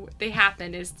something new. They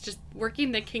happen. It's just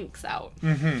working the kinks out.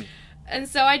 Mm-hmm. And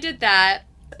so I did that,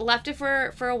 left it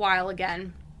for a while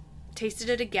again, tasted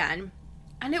it again,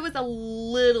 and it was a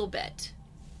little bit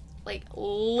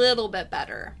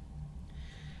better.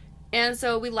 And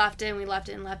so we left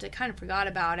it, kind of forgot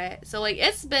about it. So, like,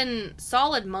 it's been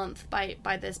solid month by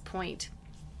this point.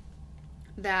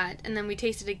 And then we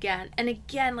tasted again, and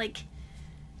again, like,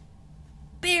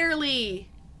 barely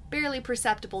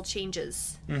perceptible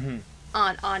changes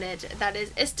on it. That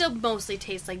is, it still mostly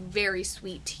tastes like very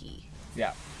sweet tea.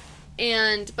 Yeah.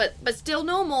 And but still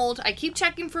no mold. I keep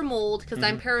checking for mold because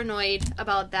I'm paranoid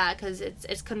about that because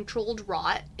it's controlled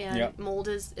rot, and mold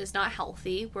is not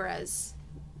healthy, whereas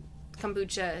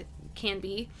kombucha can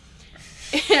be.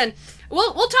 And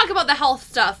we'll talk about the health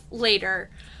stuff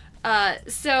later.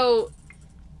 So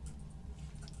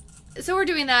we're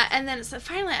doing that, and then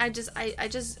finally I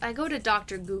go to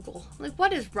Dr. Google. Like,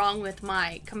 what is wrong with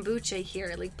my kombucha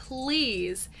here? Like,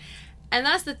 please. And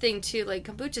that's the thing too. Like,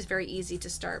 kombucha is very easy to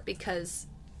start because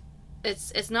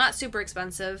it's not super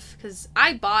expensive. Because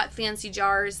I bought fancy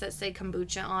jars that say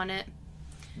kombucha on it.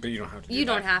 But you don't have to. You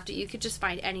don't have to. You could just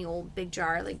find any old big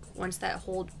jar, like ones that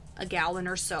hold a gallon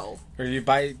or so. Or you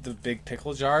buy the big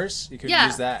pickle jars. You could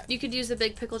use that. You could use the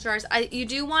big pickle jars. You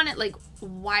do want it like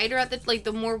wider at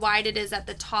the more wide it is at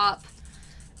the top,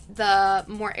 the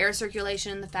more air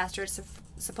circulation, the faster it's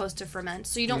supposed to ferment.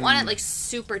 So you don't want it like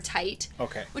super tight.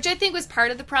 Okay. Which I think was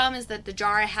part of the problem, is that the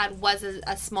jar I had was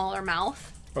a smaller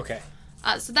mouth. Okay.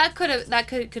 So that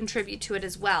could contribute to it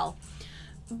as well.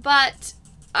 But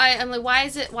I'm like, why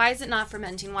is it not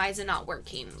fermenting? Why is it not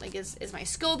working? Like, is my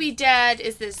SCOBY dead?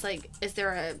 Is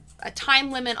there a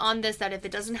time limit on this that if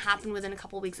it doesn't happen within a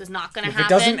couple of weeks is not going to happen?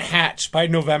 If it doesn't hatch by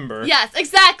November. Yes,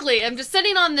 exactly. I'm just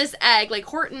sitting on this egg like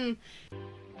Horton.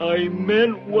 I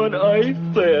meant what I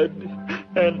said,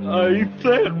 and I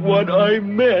said what I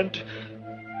meant.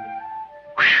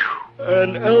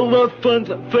 An elephant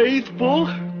faithful,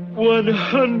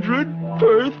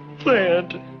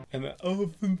 100%. And the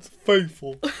elephant's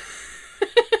faithful.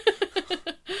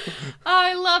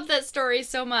 I love that story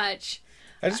so much.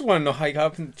 I just want to know how you got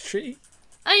up in the tree.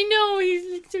 I know,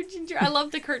 he's like so ginger. I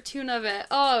love the cartoon of it.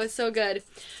 Oh, it's so good.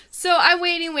 So I'm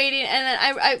waiting, and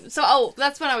then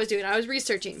that's what I was doing. I was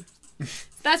researching.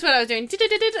 That's what I was doing.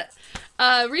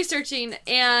 Researching,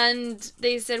 and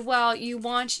they said, well, you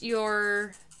want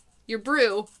your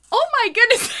brew. Oh my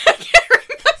goodness, I can't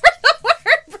remember the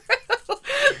word brew.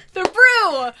 The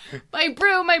brew. My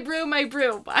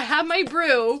brew. I have my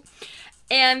brew.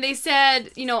 And they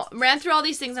said, ran through all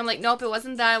these things. I'm like, nope, it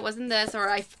wasn't that, it wasn't this. Or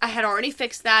I had already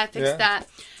fixed that. And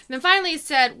then finally it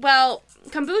said, well,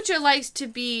 kombucha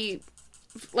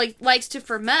likes to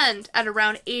ferment at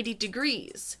around 80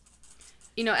 degrees.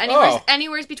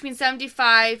 Anywhere between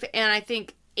 75 and I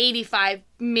think 85,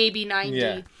 maybe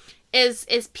 90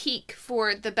 is peak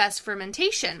for the best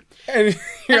fermentation. And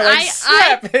you're like,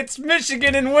 snap, it's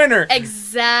Michigan in winter.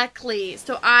 Exactly.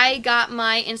 So I got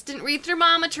my instant read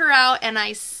thermometer out and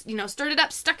I, stirred it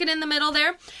up, stuck it in the middle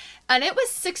there, and it was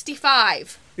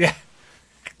 65. Yeah.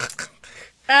 And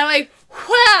I'm like,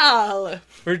 well.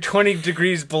 We're 20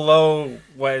 degrees below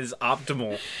was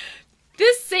optimal.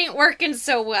 This ain't working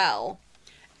so well.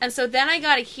 And so then I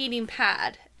got a heating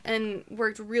pad and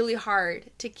worked really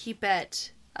hard to keep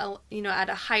it, at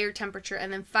a higher temperature.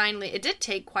 And then finally, it did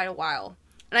take quite a while.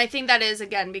 And I think that is,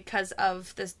 again, because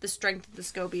of the strength of the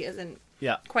SCOBY isn't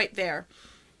quite there.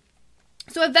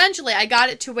 So eventually, I got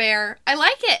it to where I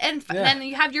like it. And then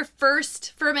you have your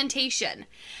first fermentation.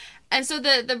 And so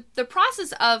the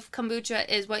process of kombucha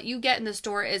is what you get in the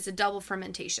store is a double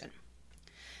fermentation.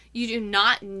 You do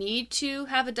not need to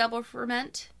have a double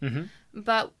ferment. Mm-hmm.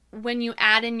 But when you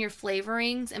add in your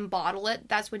flavorings and bottle it,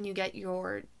 that's when you get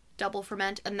your double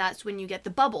ferment, and that's when you get the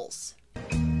bubbles.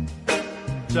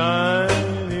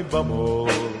 Tiny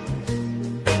bubbles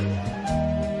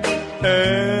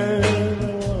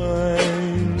and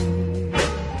wine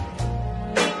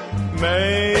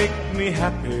make me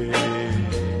happy,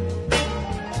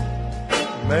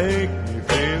 make me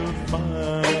feel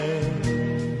fine.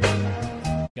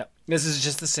 Yep. This is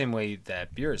just the same way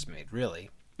that beer is made, really.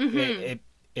 Mm-hmm.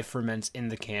 It ferments in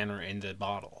the can or in the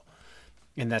bottle.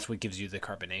 And that's what gives you the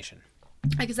carbonation.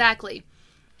 Exactly.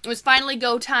 It was finally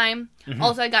go time. Mm-hmm.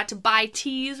 Also, I got to buy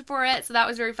teas for it, so that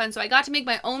was very fun. So I got to make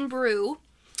my own brew,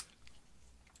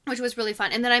 which was really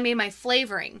fun. And then I made my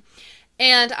flavoring.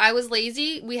 And I was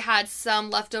lazy. We had some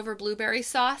leftover blueberry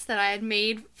sauce that I had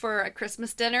made for a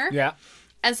Christmas dinner. Yeah.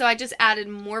 And so I just added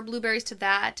more blueberries to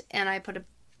that, and I put a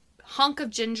hunk of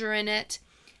ginger in it,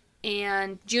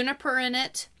 and juniper in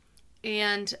it,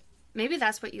 and maybe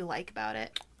that's what you like about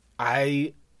it.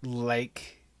 I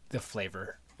like the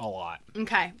flavor a lot.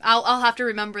 Okay, I'll have to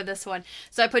remember this one.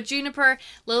 So I put juniper, a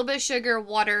little bit of sugar,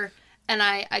 water, and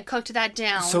I cooked that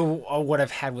down. So what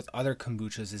I've had with other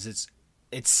kombuchas is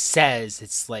it says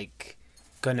it's like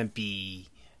gonna be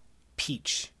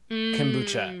peach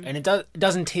kombucha, and it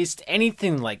doesn't taste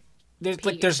anything like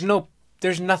there's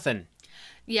nothing.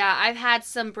 Yeah, I've had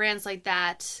some brands like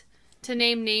that. To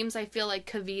name names, I feel like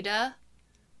Kavita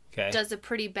does a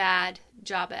pretty bad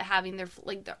job at having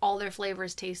all their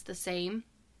flavors taste the same.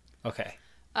 Okay.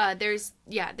 There's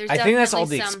I think that's all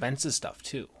the expensive stuff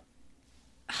too.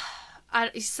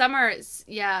 Some are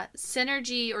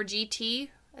Synergy or GT.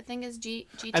 I think is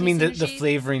GT. I mean the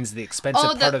flavorings, the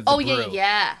expensive part of the brew.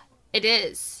 Yeah, it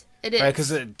is. It is. Right,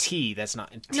 because tea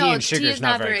and sugar is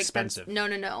not very expensive.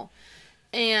 No.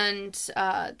 And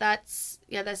that's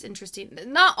interesting.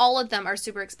 Not all of them are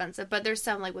super expensive, but there's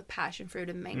some like with passion fruit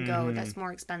and mango that's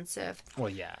more expensive. Well,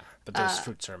 yeah, but those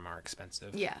fruits are more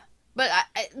expensive. Yeah, but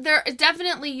there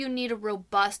definitely you need a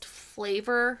robust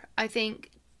flavor, I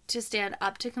think, to stand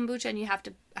up to kombucha, and you have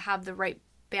to have the right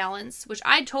balance. Which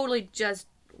I totally just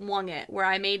wung it, where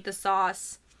I made the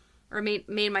sauce or made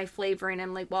my flavoring. And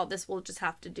I'm like, well, this will just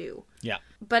have to do. Yeah.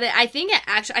 But I think it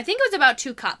was about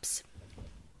 2 cups.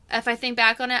 If I think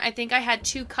back on it, I think I had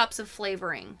 2 cups of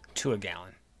flavoring. To a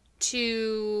gallon.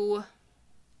 2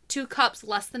 cups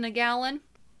less than a gallon.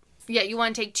 Yeah, you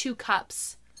want to take 2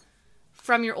 cups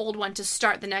from your old one to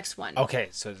start the next one. Okay,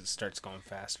 so it starts going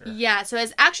faster. Yeah, so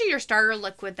it's actually your starter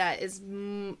liquid that is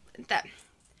that.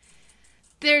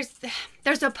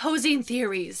 There's opposing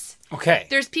theories. Okay.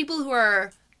 There's people who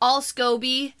are all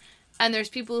SCOBY, and there's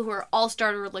people who are all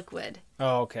starter liquid.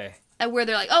 Oh, okay. Where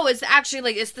they're like, oh, it's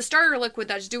actually it's the starter liquid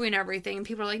that's doing everything. And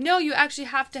people are like, no, you actually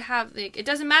have to have, it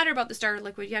doesn't matter about the starter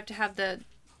liquid. You have to have the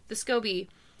SCOBY.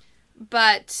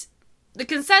 But the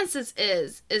consensus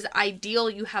is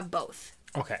ideal you have both.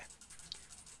 Okay.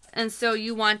 And so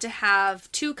you want to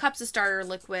have 2 cups of starter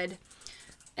liquid.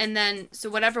 And then, so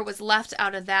whatever was left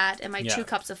out of that and my 2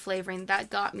 cups of flavoring,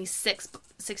 that got me 6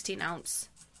 16-ounce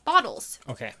bottles.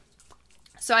 Okay.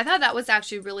 So I thought that was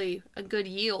actually really a good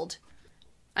yield.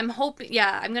 I'm hoping,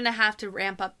 I'm going to have to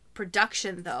ramp up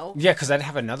production, though. Yeah, because I'd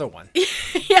have another one.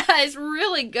 Yeah, it's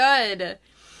really good.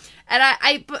 And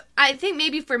I think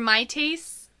maybe for my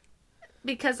taste,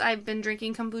 because I've been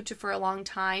drinking kombucha for a long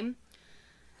time,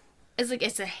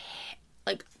 it's a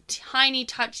tiny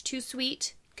touch too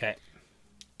sweet. Okay.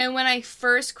 And when I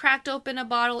first cracked open a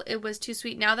bottle, it was too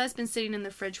sweet. Now that's been sitting in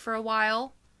the fridge for a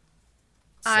while,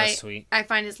 it's less sweet. I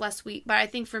find it's less sweet. But I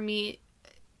think for me,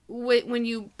 when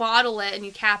you bottle it and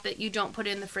you cap it, you don't put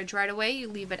it in the fridge right away. You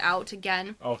leave it out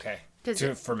again. Okay.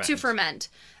 To ferment.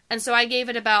 And so I gave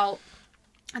it about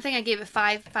I think I gave it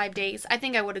 5 days. I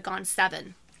think I would have gone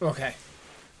 7. Okay.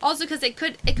 Also, because it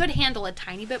could handle a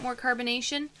tiny bit more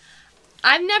carbonation.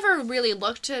 I've never really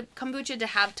looked to kombucha to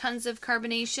have tons of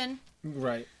carbonation.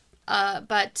 Right.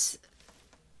 But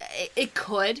it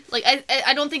could. Like,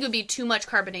 I don't think it would be too much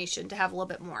carbonation to have a little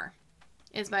bit more.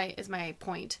 Is my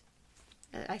point.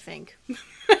 I think.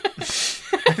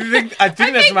 I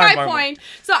think that's my point.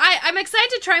 So I'm excited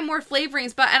to try more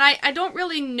flavorings, but I don't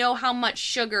really know how much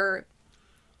sugar.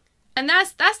 And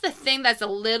that's the thing that's a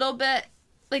little bit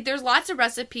like there's lots of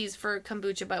recipes for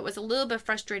kombucha, but it was a little bit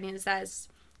frustrating. Is that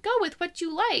go with what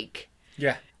you like.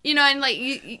 Yeah. You know, and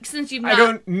like since you've not, I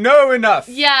don't know enough.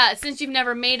 Yeah, since you've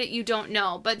never made it, you don't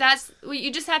know. But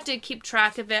you just have to keep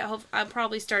track of it. I'll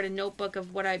probably start a notebook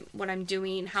of what I'm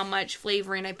doing, how much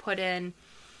flavoring I put in.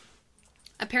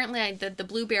 Apparently, the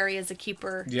blueberry is a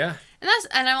keeper. Yeah.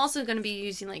 And I'm also going to be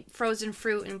using like frozen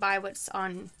fruit and buy what's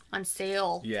on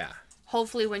sale. Yeah.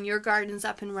 Hopefully, when your garden's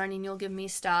up and running, you'll give me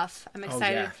stuff. I'm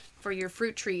excited for your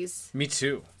fruit trees. Me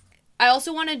too. I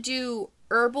also want to do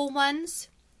herbal ones.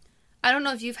 I don't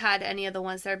know if you've had any of the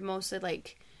ones that are mostly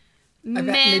like mint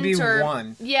maybe or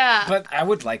one. Yeah. But I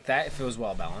would like that if it was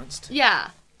well balanced. Yeah.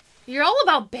 You're all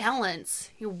about balance,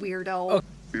 you weirdo. Oh.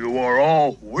 You are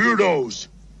all weirdos.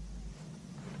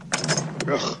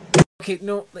 Ugh.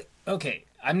 Okay,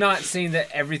 I'm not saying that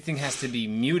everything has to be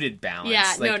muted balance.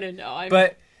 Yeah, no.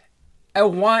 But I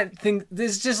want things.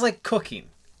 This is just like cooking.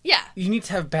 Yeah. You need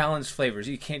to have balanced flavors.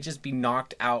 You can't just be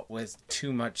knocked out with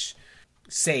too much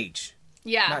sage.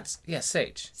 Yeah.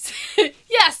 Sage.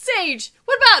 Yeah, sage.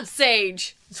 What about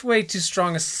sage? It's way too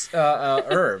strong a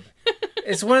herb.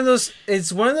 It's one of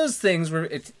those things where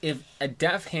if a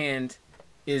deaf hand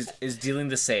is dealing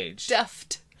the sage.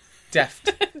 Deft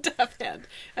hand.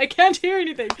 I can't hear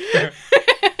anything.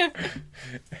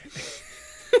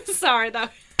 Sorry, though.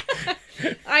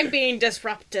 I'm being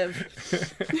disruptive.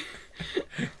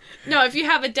 No, if you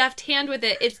have a deft hand with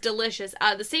it, it's delicious.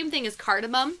 The same thing as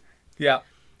cardamom. Yeah.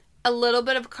 A little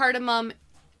bit of cardamom,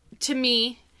 to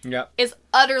me, is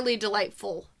utterly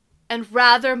delightful and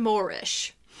rather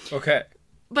Moorish. Okay.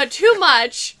 But too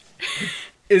much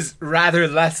is rather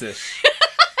lessish.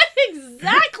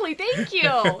 Exactly, thank you.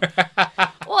 Well,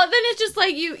 then it's just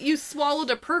like you swallowed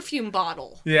a perfume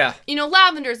bottle. Yeah. You know,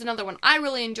 lavender is another one. I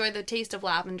really enjoy the taste of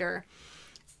lavender.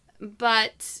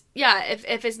 But, yeah,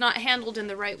 if it's not handled in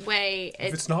the right way...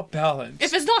 If it's not balanced...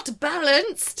 If it's not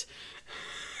balanced...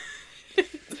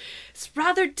 it's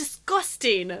rather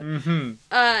disgusting.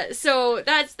 Mm-hmm. So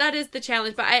that is the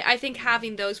challenge. But I think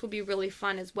having those will be really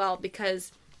fun as well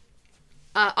because...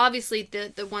 obviously,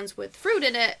 the ones with fruit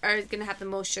in it are going to have the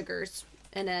most sugars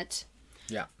in it.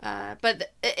 Yeah.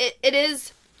 But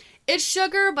it's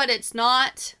sugar, but it's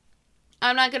not.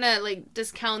 I'm not going to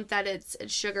discount that it's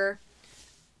sugar.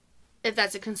 If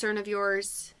that's a concern of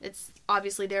yours, it's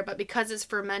obviously there. But because it's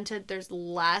fermented, there's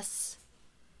less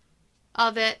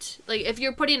of it. Like if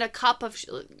you're putting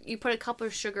you put a cup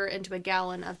of sugar into a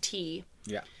gallon of tea.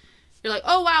 Yeah. You're like,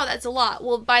 oh, wow, that's a lot.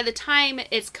 Well, by the time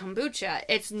it's kombucha,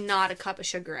 it's not a cup of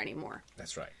sugar anymore.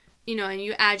 That's right. You know, and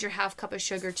you add your half cup of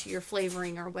sugar to your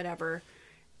flavoring or whatever.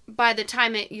 By the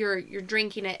time you're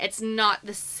drinking it, it's not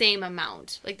the same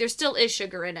amount. Like, there still is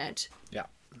sugar in it. Yeah.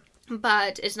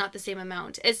 But it's not the same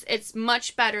amount. It's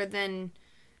much better than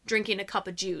drinking a cup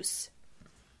of juice.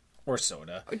 Or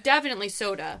soda. Or definitely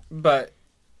soda. But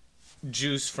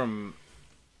juice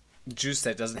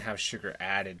that doesn't have sugar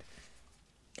added...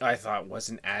 I thought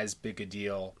wasn't as big a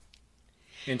deal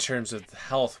in terms of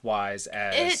health-wise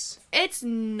as... It's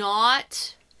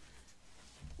not.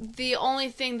 The only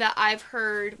thing that I've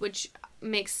heard, which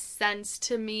makes sense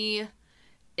to me,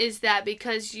 is that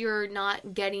because you're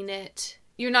not getting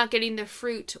the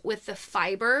fruit with the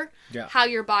fiber, how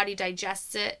your body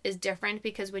digests it is different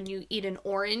because when you eat an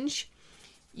orange,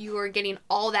 you are getting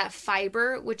all that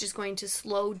fiber, which is going to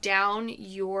slow down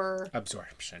your...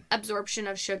 Absorption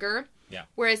of sugar. Yeah.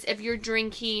 Whereas if you're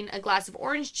drinking a glass of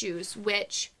orange juice,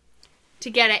 which to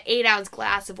get an 8-ounce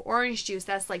glass of orange juice,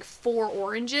 that's like 4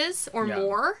 oranges or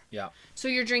more. Yeah. So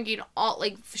you're drinking all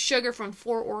sugar from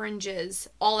 4 oranges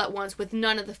all at once with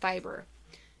none of the fiber.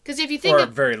 Because if you think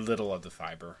very little of the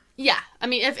fiber. Yeah, I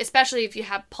mean, especially if you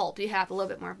have pulp, you have a little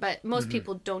bit more. But most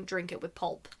people don't drink it with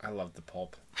pulp. I love the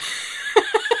pulp.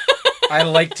 I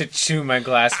like to chew my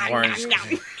glass of orange.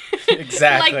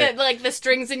 Exactly. Like the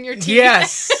strings in your teeth.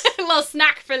 Yes. A little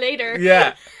snack for later.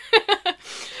 Yeah.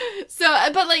 So,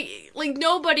 but like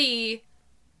nobody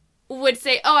would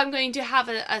say, "Oh, I'm going to have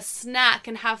a snack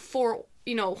and have 4,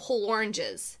 whole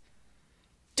oranges."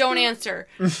 Don't answer.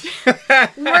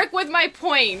 Work with my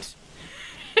point.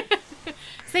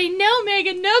 Say no,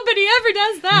 Megan. Nobody ever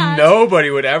does that. Nobody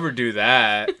would ever do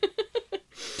that.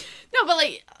 No, but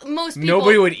like most people.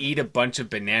 Nobody would eat a bunch of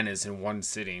bananas in one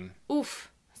sitting.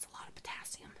 Oof, that's a lot of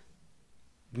potassium.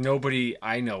 Nobody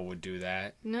I know would do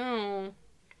that. No.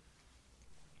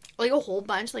 Like a whole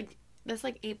bunch. Like that's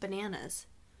like 8 bananas.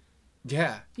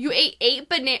 Yeah. You ate 8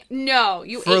 bananas? No,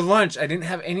 you for ate... lunch. I didn't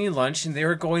have any lunch, and they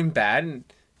were going bad, and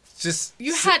just...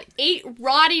 You had 8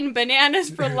 rotting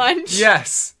bananas for lunch?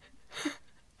 Yes.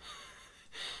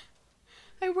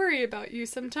 I worry about you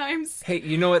sometimes. Hey,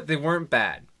 you know what? They weren't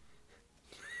bad.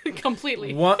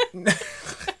 Completely. What?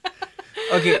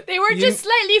 Okay. They were just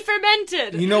slightly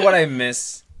fermented. You know what I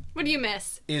miss? What do you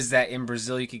miss? Is that in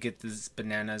Brazil you could get these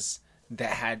bananas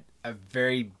that had a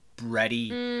very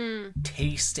bready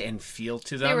taste and feel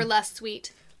to them. They were less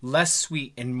sweet. Less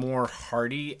sweet and more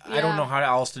hearty. Yeah. I don't know how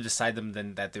else to decide them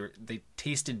than that they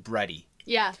tasted bready.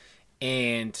 Yeah.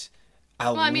 And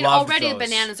already those. The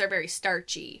bananas are very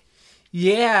starchy.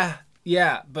 Yeah,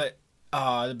 but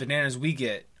the bananas we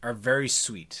get are very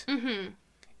sweet. Mm-hmm.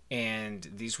 And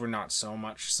these were not so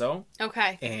much so.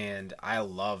 Okay. And I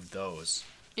love those.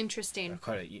 Interesting. I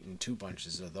could have eaten 2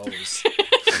 bunches of those.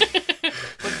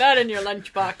 Put that in your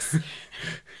lunchbox.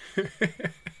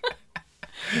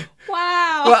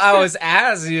 Wow. Well, I was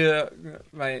asked,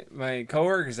 my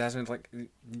coworkers asked me, like,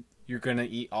 you're going to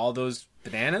eat all those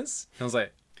bananas? And I was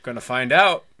like, going to find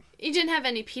out. You didn't have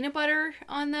any peanut butter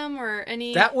on them or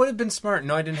any... That would have been smart.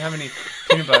 No, I didn't have any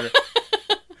peanut butter.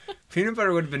 Peanut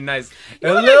butter would have been nice.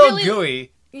 A little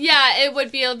gooey. Yeah, it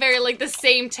would be a very, like, the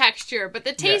same texture, but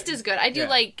the taste is good. I do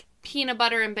like peanut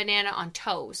butter and banana on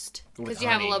toast because you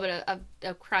have a little bit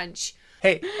of crunch.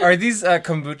 Hey, are these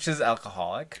kombuchas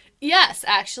alcoholic? Yes,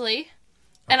 actually.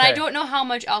 And I don't know how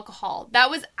much alcohol. I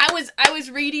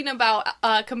was reading about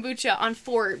kombucha on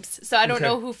Forbes, so I don't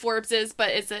know who Forbes is, but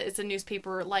it's a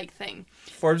newspaper like thing.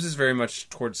 Forbes is very much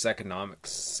towards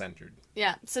economics centered.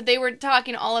 Yeah, so they were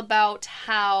talking all about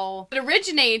how it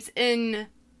originates in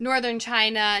northern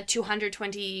China,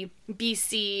 220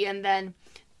 BC, and then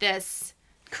this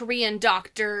Korean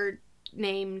doctor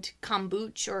named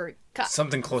Kombucha or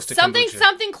something close to kombucha.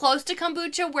 Something close to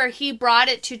kombucha, where he brought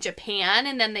it to Japan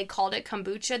and then they called it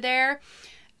kombucha there.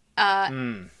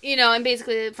 You know, and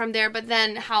basically from there, but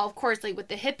then how, of course, like with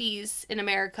the hippies in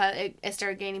America, it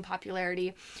started gaining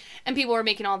popularity, and people were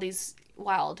making all these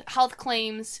wild health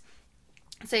claims,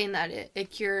 saying that it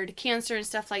cured cancer and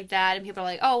stuff like that, and people are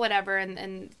like, oh, whatever,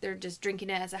 and they're just drinking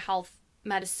it as a health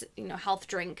medicine, health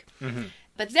drink. Mm-hmm.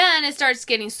 But then it starts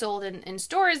getting sold in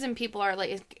stores, and people are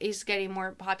like, it's getting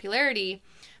more popularity.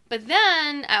 But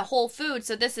then at Whole Foods,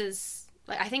 so this is,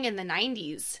 like, I think in the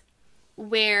 90s,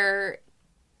 where,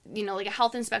 like a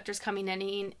health inspector's coming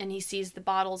in and he sees the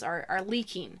bottles are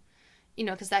leaking,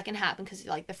 because that can happen because,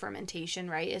 like, the fermentation,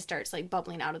 right? It starts, like,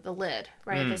 bubbling out of the lid,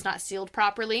 right? If it's not sealed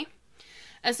properly.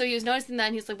 And so he was noticing that,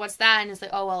 and he's like, what's that? And he's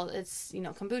like, oh, well, it's,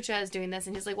 kombucha is doing this.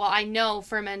 And he's like, well, I know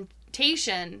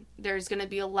fermentation, there's going to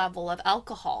be a level of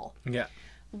alcohol. Yeah.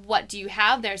 What do you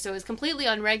have there? So it's completely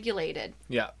unregulated.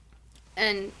 Yeah.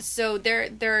 And so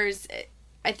there's,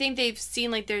 I think they've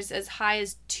seen, like, there's as high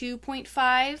as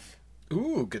 2.5.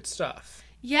 Ooh, good stuff.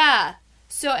 Yeah.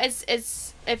 So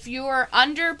it's if you're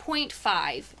under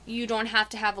 0.5, you don't have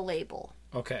to have a label.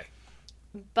 Okay.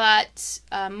 But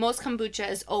most kombucha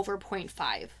is over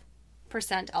 0.5%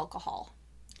 alcohol.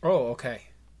 Oh, okay.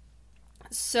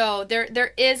 So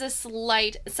there is a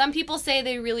slight... Some people say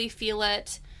they really feel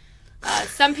it.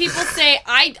 Some people say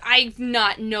I've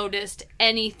not noticed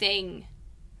anything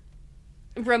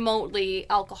remotely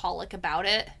alcoholic about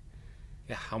it.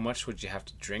 Yeah, how much would you have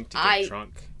to drink to get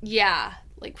drunk? Yeah,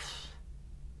 like...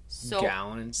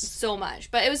 gallons. So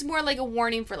much. But it was more like a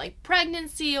warning for, like,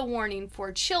 pregnancy, a warning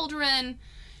for children,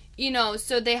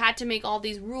 so they had to make all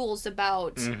these rules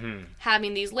about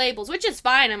having these labels, which is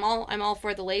fine. I'm all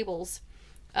for the labels.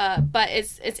 But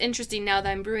it's interesting now that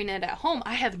I'm brewing it at home.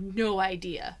 I have no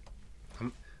idea.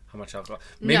 How much alcohol?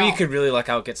 Maybe you could really luck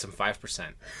out, get some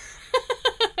 5%.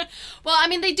 Well, I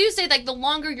mean, they do say, like, the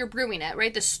longer you're brewing it,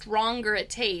 right, the stronger it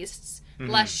tastes,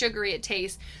 less sugary it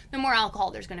tastes, the more alcohol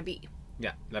there's going to be.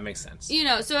 Yeah, that makes sense.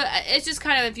 So it's just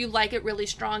kind of, if you like it really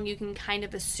strong, you can kind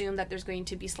of assume that there's going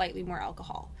to be slightly more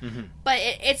alcohol. Mm-hmm. But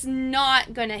it's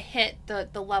not going to hit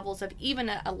the levels of even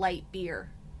a light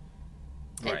beer.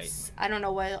 Right. I don't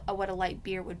know what a light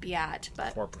beer would be at,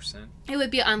 but 4%. It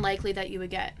would be unlikely that you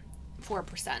would get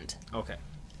 4%. Okay.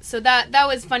 So that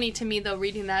was funny to me, though,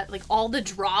 reading that, like, all the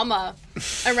drama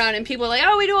around, and people are like,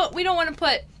 oh, we don't want to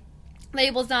put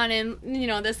labels on him,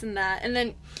 this and that, and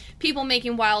then people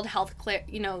making wild health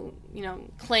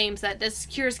claims that this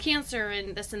cures cancer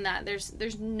and this and that.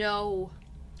 There's no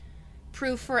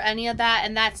proof for any of that,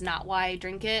 and that's not why I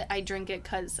drink it. I drink it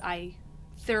because I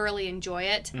thoroughly enjoy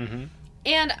it. Mm-hmm.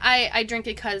 And I drink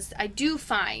it because I do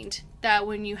find that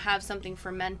when you have something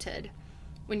fermented,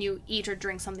 when you eat or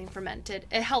drink something fermented,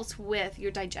 it helps with your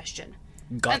digestion.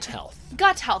 Gut health.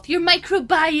 Gut health. Your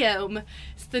microbiome.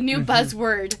 It's the new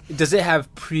buzzword. Does it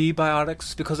have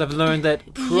prebiotics? Because I've learned that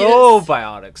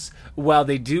probiotics, while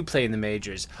they do play in the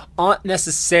majors, aren't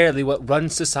necessarily what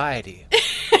runs society.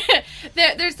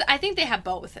 I think they have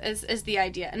both, is the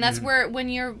idea. And that's where, when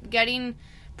you're getting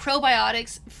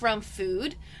probiotics from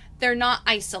food, they're not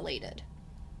isolated.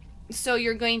 So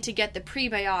you're going to get the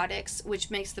prebiotics, which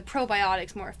makes the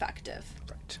probiotics more effective.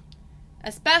 Right.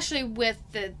 Especially with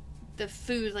the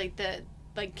food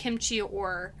like kimchi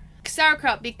or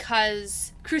sauerkraut,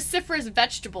 because cruciferous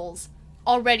vegetables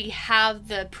already have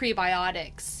the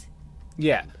prebiotics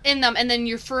in them, and then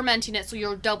you're fermenting it, so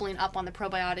you're doubling up on the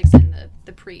probiotics and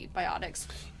the prebiotics.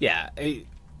 Yeah,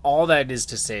 all that is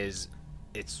to say is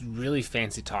it's really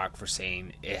fancy talk for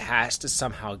saying it has to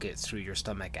somehow get through your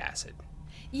stomach acid.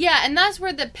 Yeah, and that's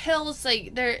where the pills,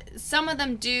 like, some of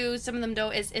them do, some of them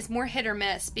don't. It's more hit or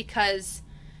miss because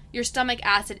your stomach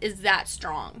acid is that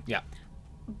strong. Yeah.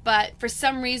 But for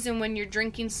some reason, when you're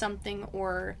drinking something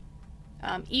or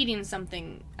eating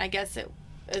something, I guess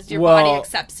your body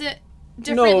accepts it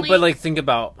differently. No, but like think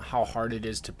about how hard it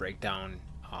is to break down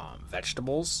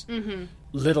vegetables. Mm-hmm.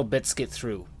 Little bits get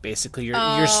through. Basically,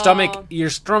 your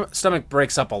stomach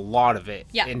breaks up a lot of it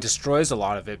and destroys a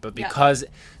lot of it. But because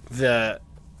the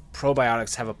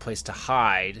probiotics have a place to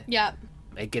hide,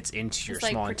 it gets into your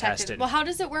small intestine. Well, how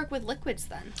does it work with liquids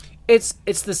then? It's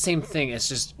the same thing. It's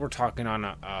just we're talking on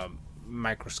a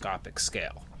microscopic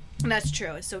scale. That's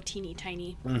true. It's so teeny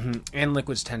tiny. Mm-hmm. And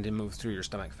liquids tend to move through your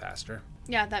stomach faster.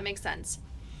 Yeah, that makes sense.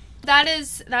 That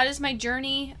is my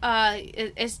journey.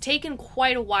 It's taken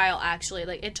quite a while, actually.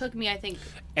 Like, it took me, I think,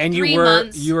 3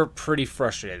 months. You were pretty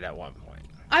frustrated at one point.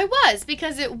 I was,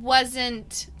 because it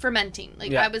wasn't fermenting.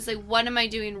 Like, I was like, what am I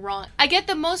doing wrong? I get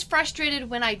the most frustrated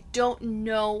when I don't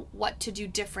know what to do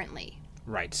differently.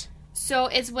 Right. So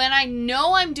it's when I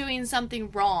know I'm doing something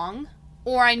wrong,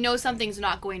 or I know something's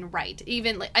not going right.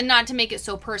 Even, like, and not to make it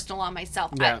so personal on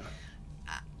myself. Yeah.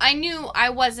 I knew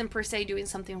I wasn't per se doing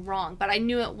something wrong, but I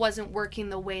knew it wasn't working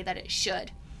the way that it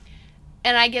should.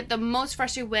 And I get the most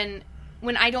frustrated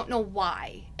when I don't know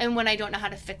why, and when I don't know how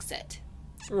to fix it.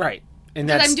 Right. And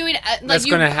that's going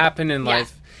to happen in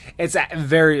life.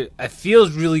 It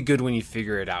feels really good when you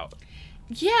figure it out.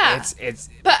 Yeah.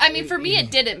 But I mean, for me, it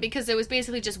didn't, because it was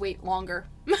basically just wait longer.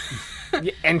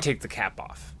 And take the cap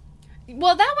off.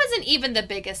 Well, that wasn't even the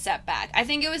biggest setback. I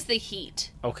think it was the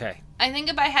heat. Okay. I think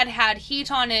if I had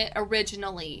heat on it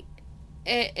originally,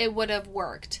 it would have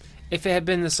worked. If it had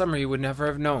been the summer, you would never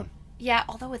have known. Yeah,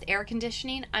 although with air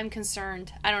conditioning, I'm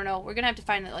concerned. I don't know. We're going to have to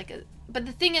find it But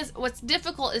the thing is, what's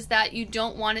difficult is that you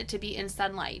don't want it to be in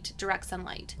sunlight, direct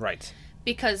sunlight. Right.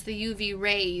 Because the UV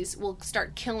rays will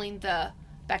start killing the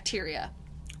bacteria.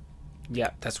 Yeah,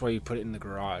 that's why you put it in the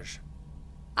garage.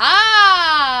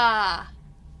 Ah!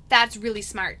 That's really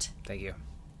smart. Thank you.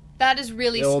 That is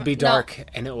really smart. It will be dark,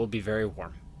 and it will be very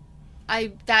warm.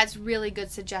 That's really good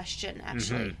suggestion,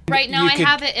 actually. Mm-hmm. Right now, I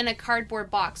have it in a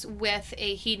cardboard box with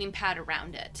a heating pad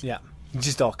around it. Yeah.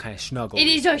 Just all kind of snuggled. It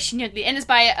is all snuggly, and it's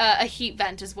by a heat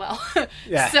vent as well.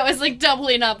 Yeah. So it's like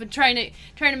doubling up and trying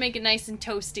to make it nice and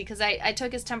toasty, because I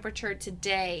took his temperature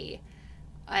today,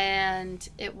 and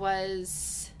it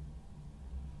was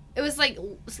like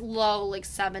low, like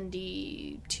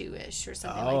 72-ish or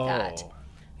something like that.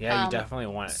 Yeah, you definitely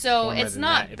want it. So it's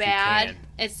not bad.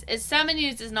 It's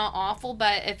 70s is not awful,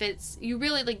 but if it's, you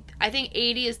really like, I think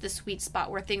 80 is the sweet spot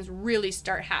where things really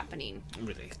start happening.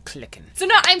 Really clicking. So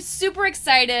no, I'm super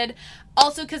excited.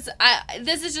 Also, because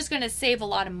this is just going to save a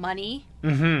lot of money.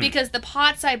 Mm-hmm. Because the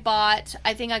pots I bought,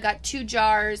 I think I got 2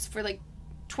 jars for like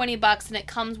 $20, and it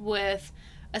comes with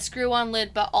a screw-on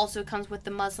lid, but also comes with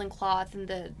the muslin cloth and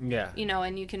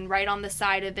and you can write on the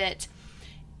side of it.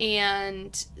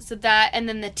 And so that, and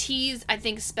then the teas, I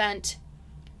think spent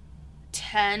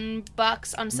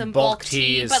 $10 on some bulk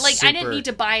tea. But like, I didn't need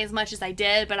to buy as much as I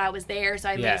did, but I was there, so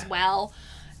I may as well.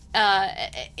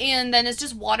 And then it's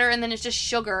just water, and then it's just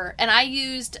sugar. And I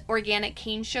used organic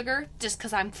cane sugar just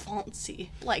because I'm fancy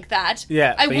like that.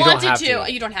 Yeah, I wanted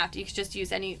to. You don't have to. You can just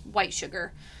use any white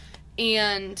sugar.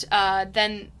 And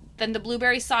then the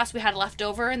blueberry sauce we had left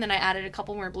over, and then I added a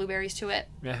couple more blueberries to it.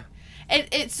 Yeah.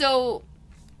 So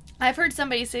I've heard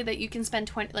somebody say that you can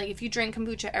spend if you drink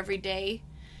kombucha every day,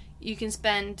 you can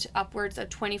spend upwards of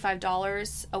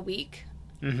 $25 a week.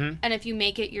 Mm-hmm. And if you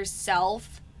make it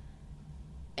yourself,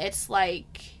 it's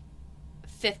like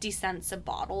 50 cents a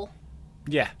bottle.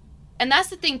 Yeah. And that's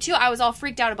the thing, too. I was all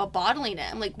freaked out about bottling it.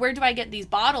 I'm like, where do I get these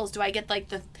bottles? Do I get, like,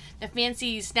 the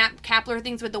fancy snap capsular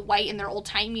things with the white, and they're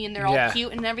old-timey, and they're all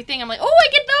cute and everything? I'm like, oh,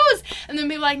 I get those! And then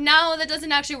people are like, no, that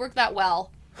doesn't actually work that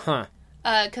well. Huh.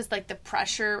 Because, like, the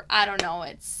pressure, I don't know,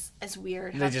 it's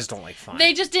weird. They just don't like fun.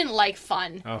 They just didn't like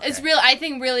fun. Okay. It's real. I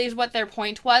think really is what their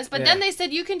point was. But then they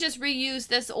said you can just reuse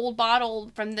this old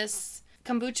bottle from this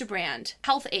kombucha brand,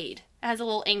 Health Aid. It has a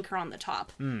little anchor on the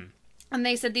top. And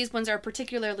they said these ones are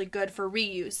particularly good for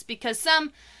reuse because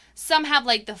some have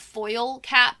like the foil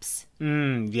caps.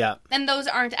 Yeah. And those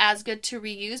aren't as good to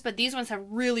reuse, but these ones have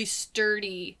really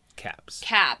sturdy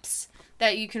caps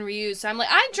that you can reuse. So I'm like,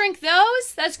 I drink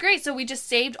those. That's great. So we just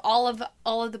saved all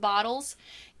of the bottles,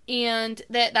 and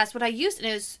that's what I used, and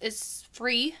it's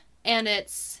free and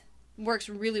it's works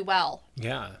really well.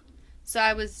 Yeah. So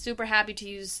I was super happy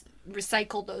to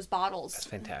recycle those bottles. That's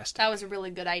fantastic. That was a really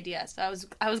good idea. So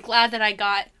I was glad that I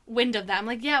got wind of that. I'm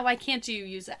like, yeah, why can't you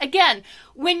use it? Again,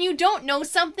 when you don't know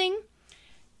something,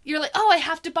 you're like, oh, I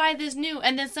have to buy this new.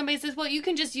 And then somebody says, well, you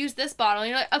can just use this bottle. And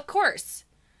you're like, of course.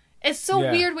 It's so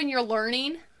weird when you're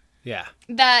learning. Yeah.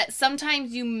 That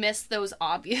sometimes you miss those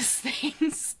obvious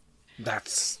things.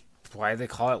 That's why they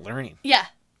call it learning. Yeah.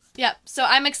 Yep. So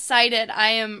I'm excited.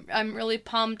 I'm really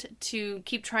pumped to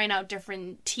keep trying out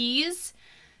different teas.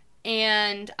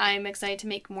 And I'm excited to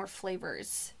make more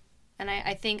flavors. And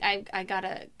I think I got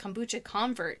a kombucha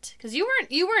convert because you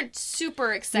weren't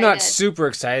super excited. Not super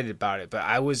excited about it, but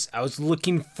I was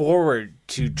looking forward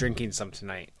to drinking some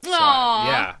tonight. So,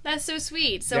 Aww, that's so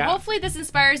sweet. So hopefully this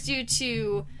inspires you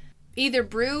to either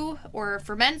brew or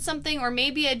ferment something, or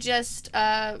maybe it just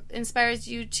inspires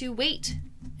you to wait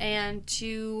and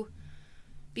to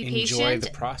be patient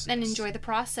and enjoy the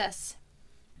process.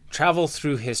 Travel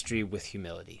through history with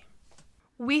humility.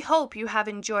 We hope you have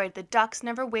enjoyed the Ducks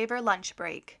Never Waver lunch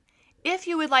break. If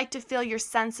you would like to fill your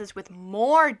senses with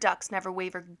more Ducks Never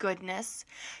Waver goodness,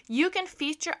 you can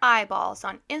feast your eyeballs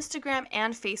on Instagram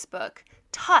and Facebook.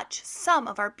 Touch some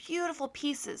of our beautiful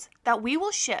pieces that we will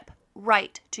ship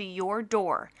right to your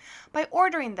door by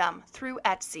ordering them through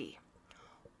Etsy.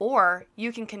 Or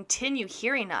you can continue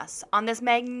hearing us on this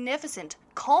magnificent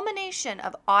culmination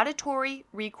of auditory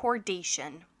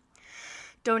recordation.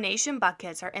 Donation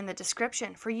buckets are in the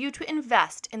description for you to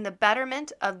invest in the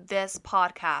betterment of this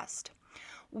podcast.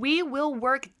 We will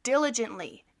work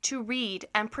diligently to read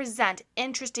and present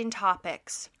interesting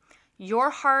topics.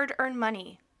 Your hard-earned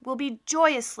money will be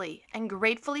joyously and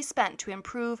gratefully spent to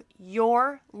improve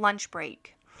your lunch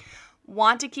break.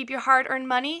 Want to keep your hard-earned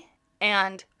money?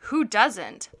 And who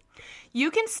doesn't? You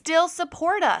can still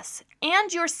support us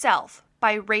and yourself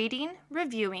by rating,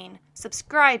 reviewing,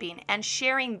 subscribing, and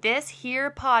sharing this here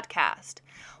podcast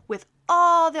with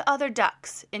all the other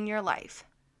ducks in your life.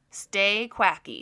 Stay quacky.